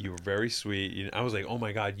 "You were very sweet." I was like, "Oh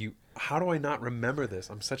my God, how do I not remember this?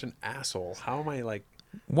 I'm such an asshole. How am I like?"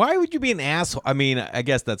 Why would you be an asshole? I mean, I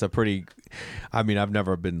guess that's I've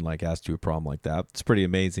never been like asked to a prom like that. It's pretty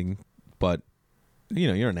amazing, but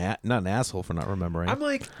you're not an asshole for not remembering. I'm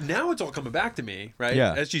like, now it's all coming back to me, right?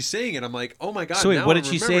 Yeah. As she's saying it, I'm like, oh my God. So wait, now what I'm did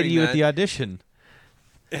she say to you at the audition?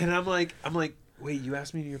 And I'm like, wait, you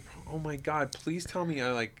asked me to your prom? Oh my God, please tell me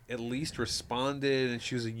I like at least responded. And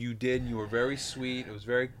she was like, you did, and you were very sweet. It was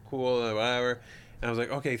very cool, and whatever. And I was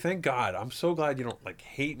like, okay, thank God. I'm so glad you don't like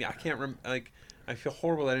hate me. I can't I feel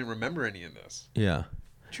horrible that I didn't remember any of this. Yeah.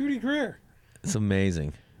 Judy Greer. It's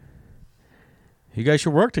amazing. You guys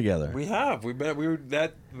should work together. We have.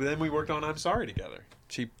 Then we worked on I'm Sorry together.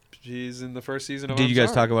 She's in the first season of Did I'm you guys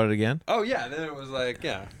Sorry. talk about it again? Oh yeah. Then it was like,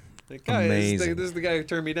 yeah. Like, amazing. This is the guy who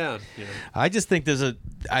turned me down. I just think there's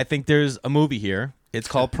a movie here. It's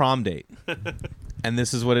called Prom Date. And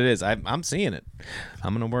this is what it is. I'm seeing it.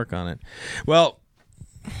 I'm going to work on it. Well,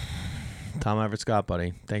 Tom Everett Scott,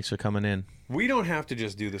 buddy, thanks for coming in. We don't have to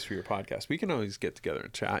just do this for your podcast. We can always get together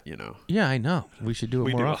and chat, Yeah, I know. We should do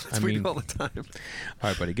it more often. We do all the time. All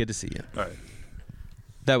right, buddy. Good to see you. All right.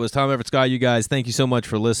 That was Tom Everett Scott, you guys. Thank you so much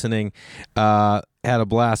for listening. Had a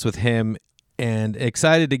blast with him, and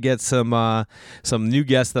excited to get some new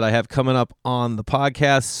guests that I have coming up on the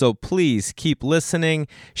podcast. So please keep listening.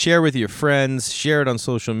 Share with your friends. Share it on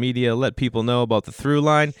social media. Let people know about the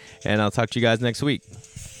Thruline, and I'll talk to you guys next week.